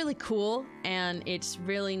 It's really cool and it's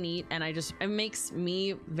really neat, and it makes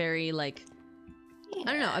me very like,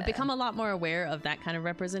 I don't know, I've become a lot more aware of that kind of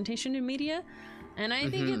representation in media, and I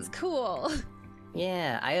think it's cool.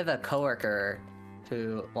 Yeah, I have a coworker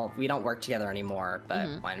who, well, we don't work together anymore, but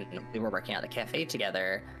when we were working at the cafe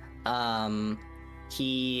together,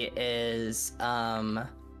 he is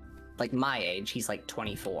like my age. He's like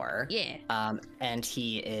 24. Yeah. And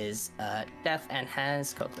he is deaf and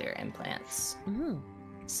has cochlear implants.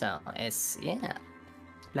 So it's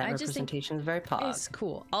that representation is very pog. It's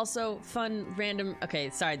cool. Also, fun random. Okay,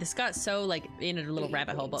 sorry, this got so like in a little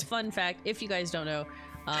rabbit hole. But fun fact, if you guys don't know,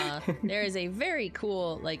 there is a very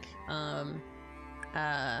cool like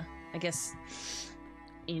I guess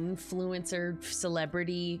influencer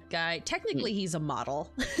celebrity guy. Technically, he's a model.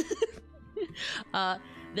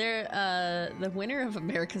 The winner of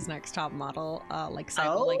America's Next Top Model, like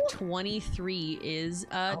cycle like 23, is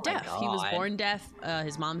deaf. He was born deaf.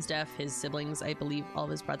 His mom's deaf. His siblings, I believe, all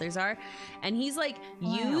of his brothers are, and he's like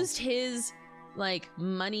used his like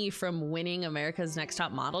money from winning America's Next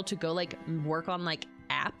Top Model to go like work on like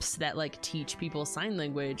apps that like teach people sign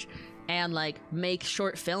language and like make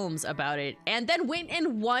short films about it, and then went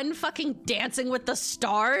and won fucking Dancing with the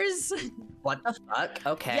Stars. What the fuck?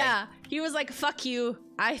 Okay. Yeah, he was like, fuck you,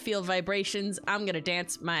 I feel vibrations, I'm gonna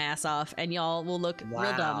dance my ass off and y'all will look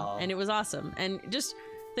real dumb. And it was awesome. And just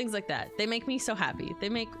things like that, they make me so happy. They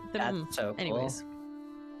make them. That's so cool. Anyways,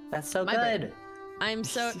 that's so good. Brain. I'm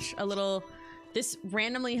such a little, this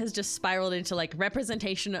randomly has just spiraled into like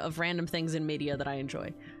representation of random things in media that I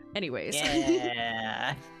enjoy. Anyways.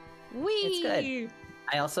 Yeah. It's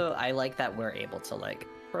good. I like that we're able to like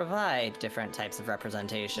provide different types of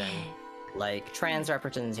representation, like trans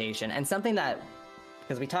representation, and something that,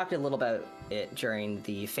 because we talked a little about it during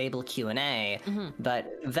the Fable Q&A,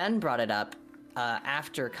 but Ven brought it up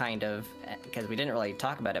after kind of, because we didn't really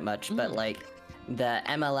talk about it much, but like the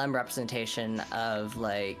MLM representation of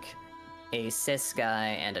like a cis guy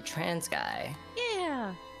and a trans guy.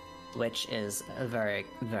 Yeah. Which is a very,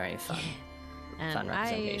 very fun. Fun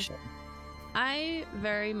representation. I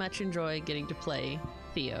very much enjoy getting to play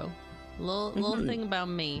Theo. Little thing about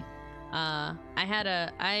me. I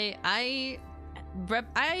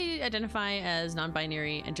identify as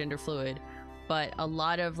non-binary and gender fluid, but a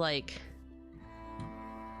lot of like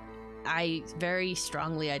I very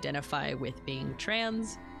strongly identify with being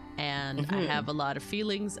trans, and I have a lot of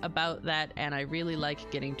feelings about that, and I really like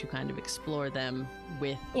getting to kind of explore them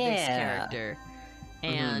with this character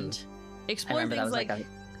and explore things like a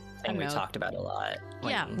thing we talked about a lot.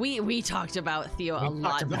 Yeah, we talked about Theo a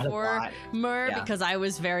lot before Mer, because I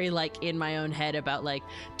was very like in my own head about like,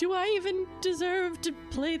 do I even deserve to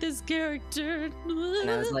play this character? And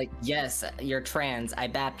I was like, yes, you're trans, I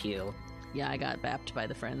bap you. Yeah, I got bapped by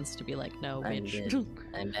the friends to be like, no, bitch.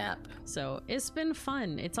 I'm bap. So it's been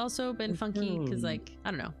fun. It's also been funky because like,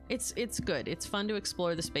 I don't know, it's good. It's fun to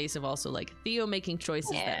explore the space of also like Theo making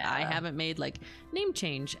choices that I haven't made, like name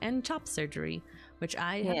change and chop surgery, which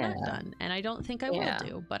I have not done, and I don't think I will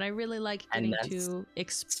do, but I really like getting to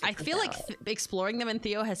I feel like exploring them in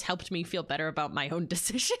Theo has helped me feel better about my own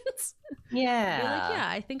decisions.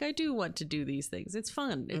 I think I do want to do these things. It's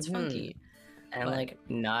fun. It's funky. And like,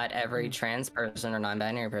 not every trans person or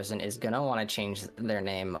non-binary person is gonna want to change their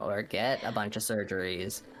name or get a bunch of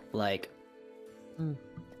surgeries. Like,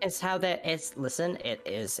 it's how that it's. Listen, it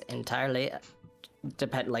is entirely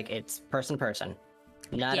like it's person to person.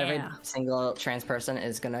 Not every single trans person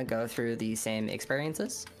is gonna go through the same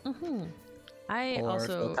experiences. I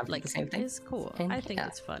also like the same thing. It's cool. And I think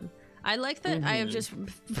it's fun. I like that. I have just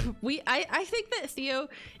I think that Theo,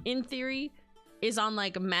 in theory, is on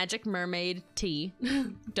like Magic Mermaid tea.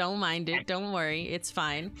 Don't mind it. Don't worry. It's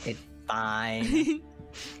fine. It's fine.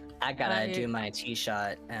 I gotta do my tea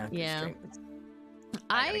shot. I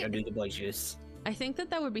gotta go do the boy juice. I think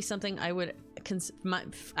that would be something I would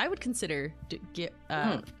consider to get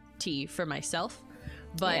tea for myself.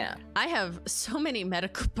 But I have so many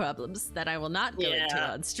medical problems that I will not go into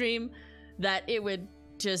on stream that it would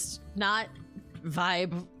just not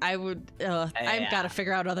vibe. I would I've got to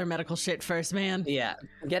figure out other medical shit first, man.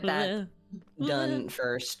 Get that done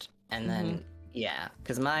first, and then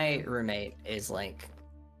because my roommate is like,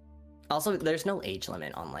 also there's no age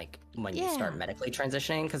limit on like when you start medically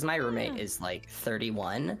transitioning, because my roommate is like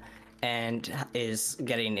 31 and is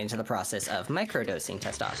getting into the process of microdosing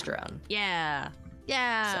testosterone.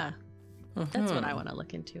 That's what I want to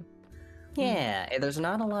look into. There's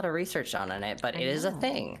not a lot of research on it, but it is a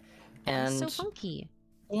thing. And it's so funky.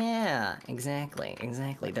 Yeah, exactly.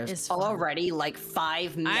 There's already like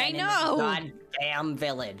 5 men in this goddamn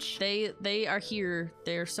village. They are here.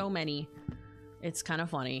 There are so many. It's kind of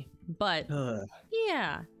funny. But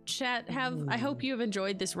chat, I hope you have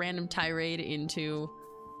enjoyed this random tirade into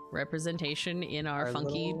representation in our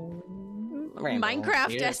funky Rainbow, Minecraft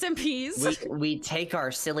dude. SMPs. We take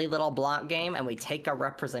our silly little block game and we take our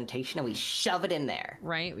representation and we shove it in there.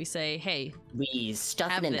 Right? We say, hey, We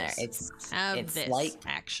stuff have it in this. there. It's this, like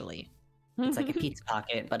actually. it's like a pizza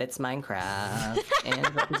pocket, but it's Minecraft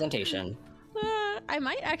and representation. I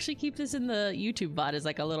might actually keep this in the YouTube bot as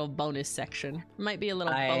like a little bonus section. Might be a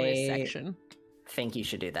little bonus section. Think you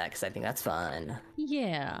should do that because I think that's fun.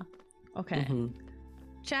 Yeah. Okay. Mm-hmm.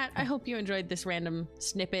 Chat, I hope you enjoyed this random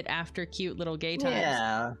snippet after cute little gay times.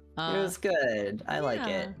 Yeah, it was good. I like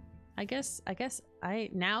it. I guess I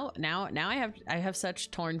now I have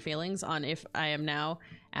such torn feelings on if I am now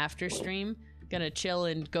after stream gonna chill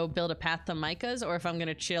and go build a path to Micah's, or if I'm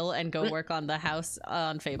gonna chill and go work on the house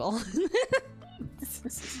on Fable.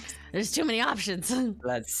 There's too many options.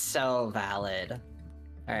 That's so valid.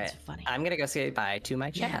 All right, funny. I'm gonna go say bye to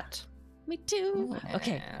my chat. Me too. Yeah.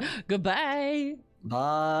 Okay. Goodbye.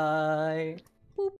 Bye.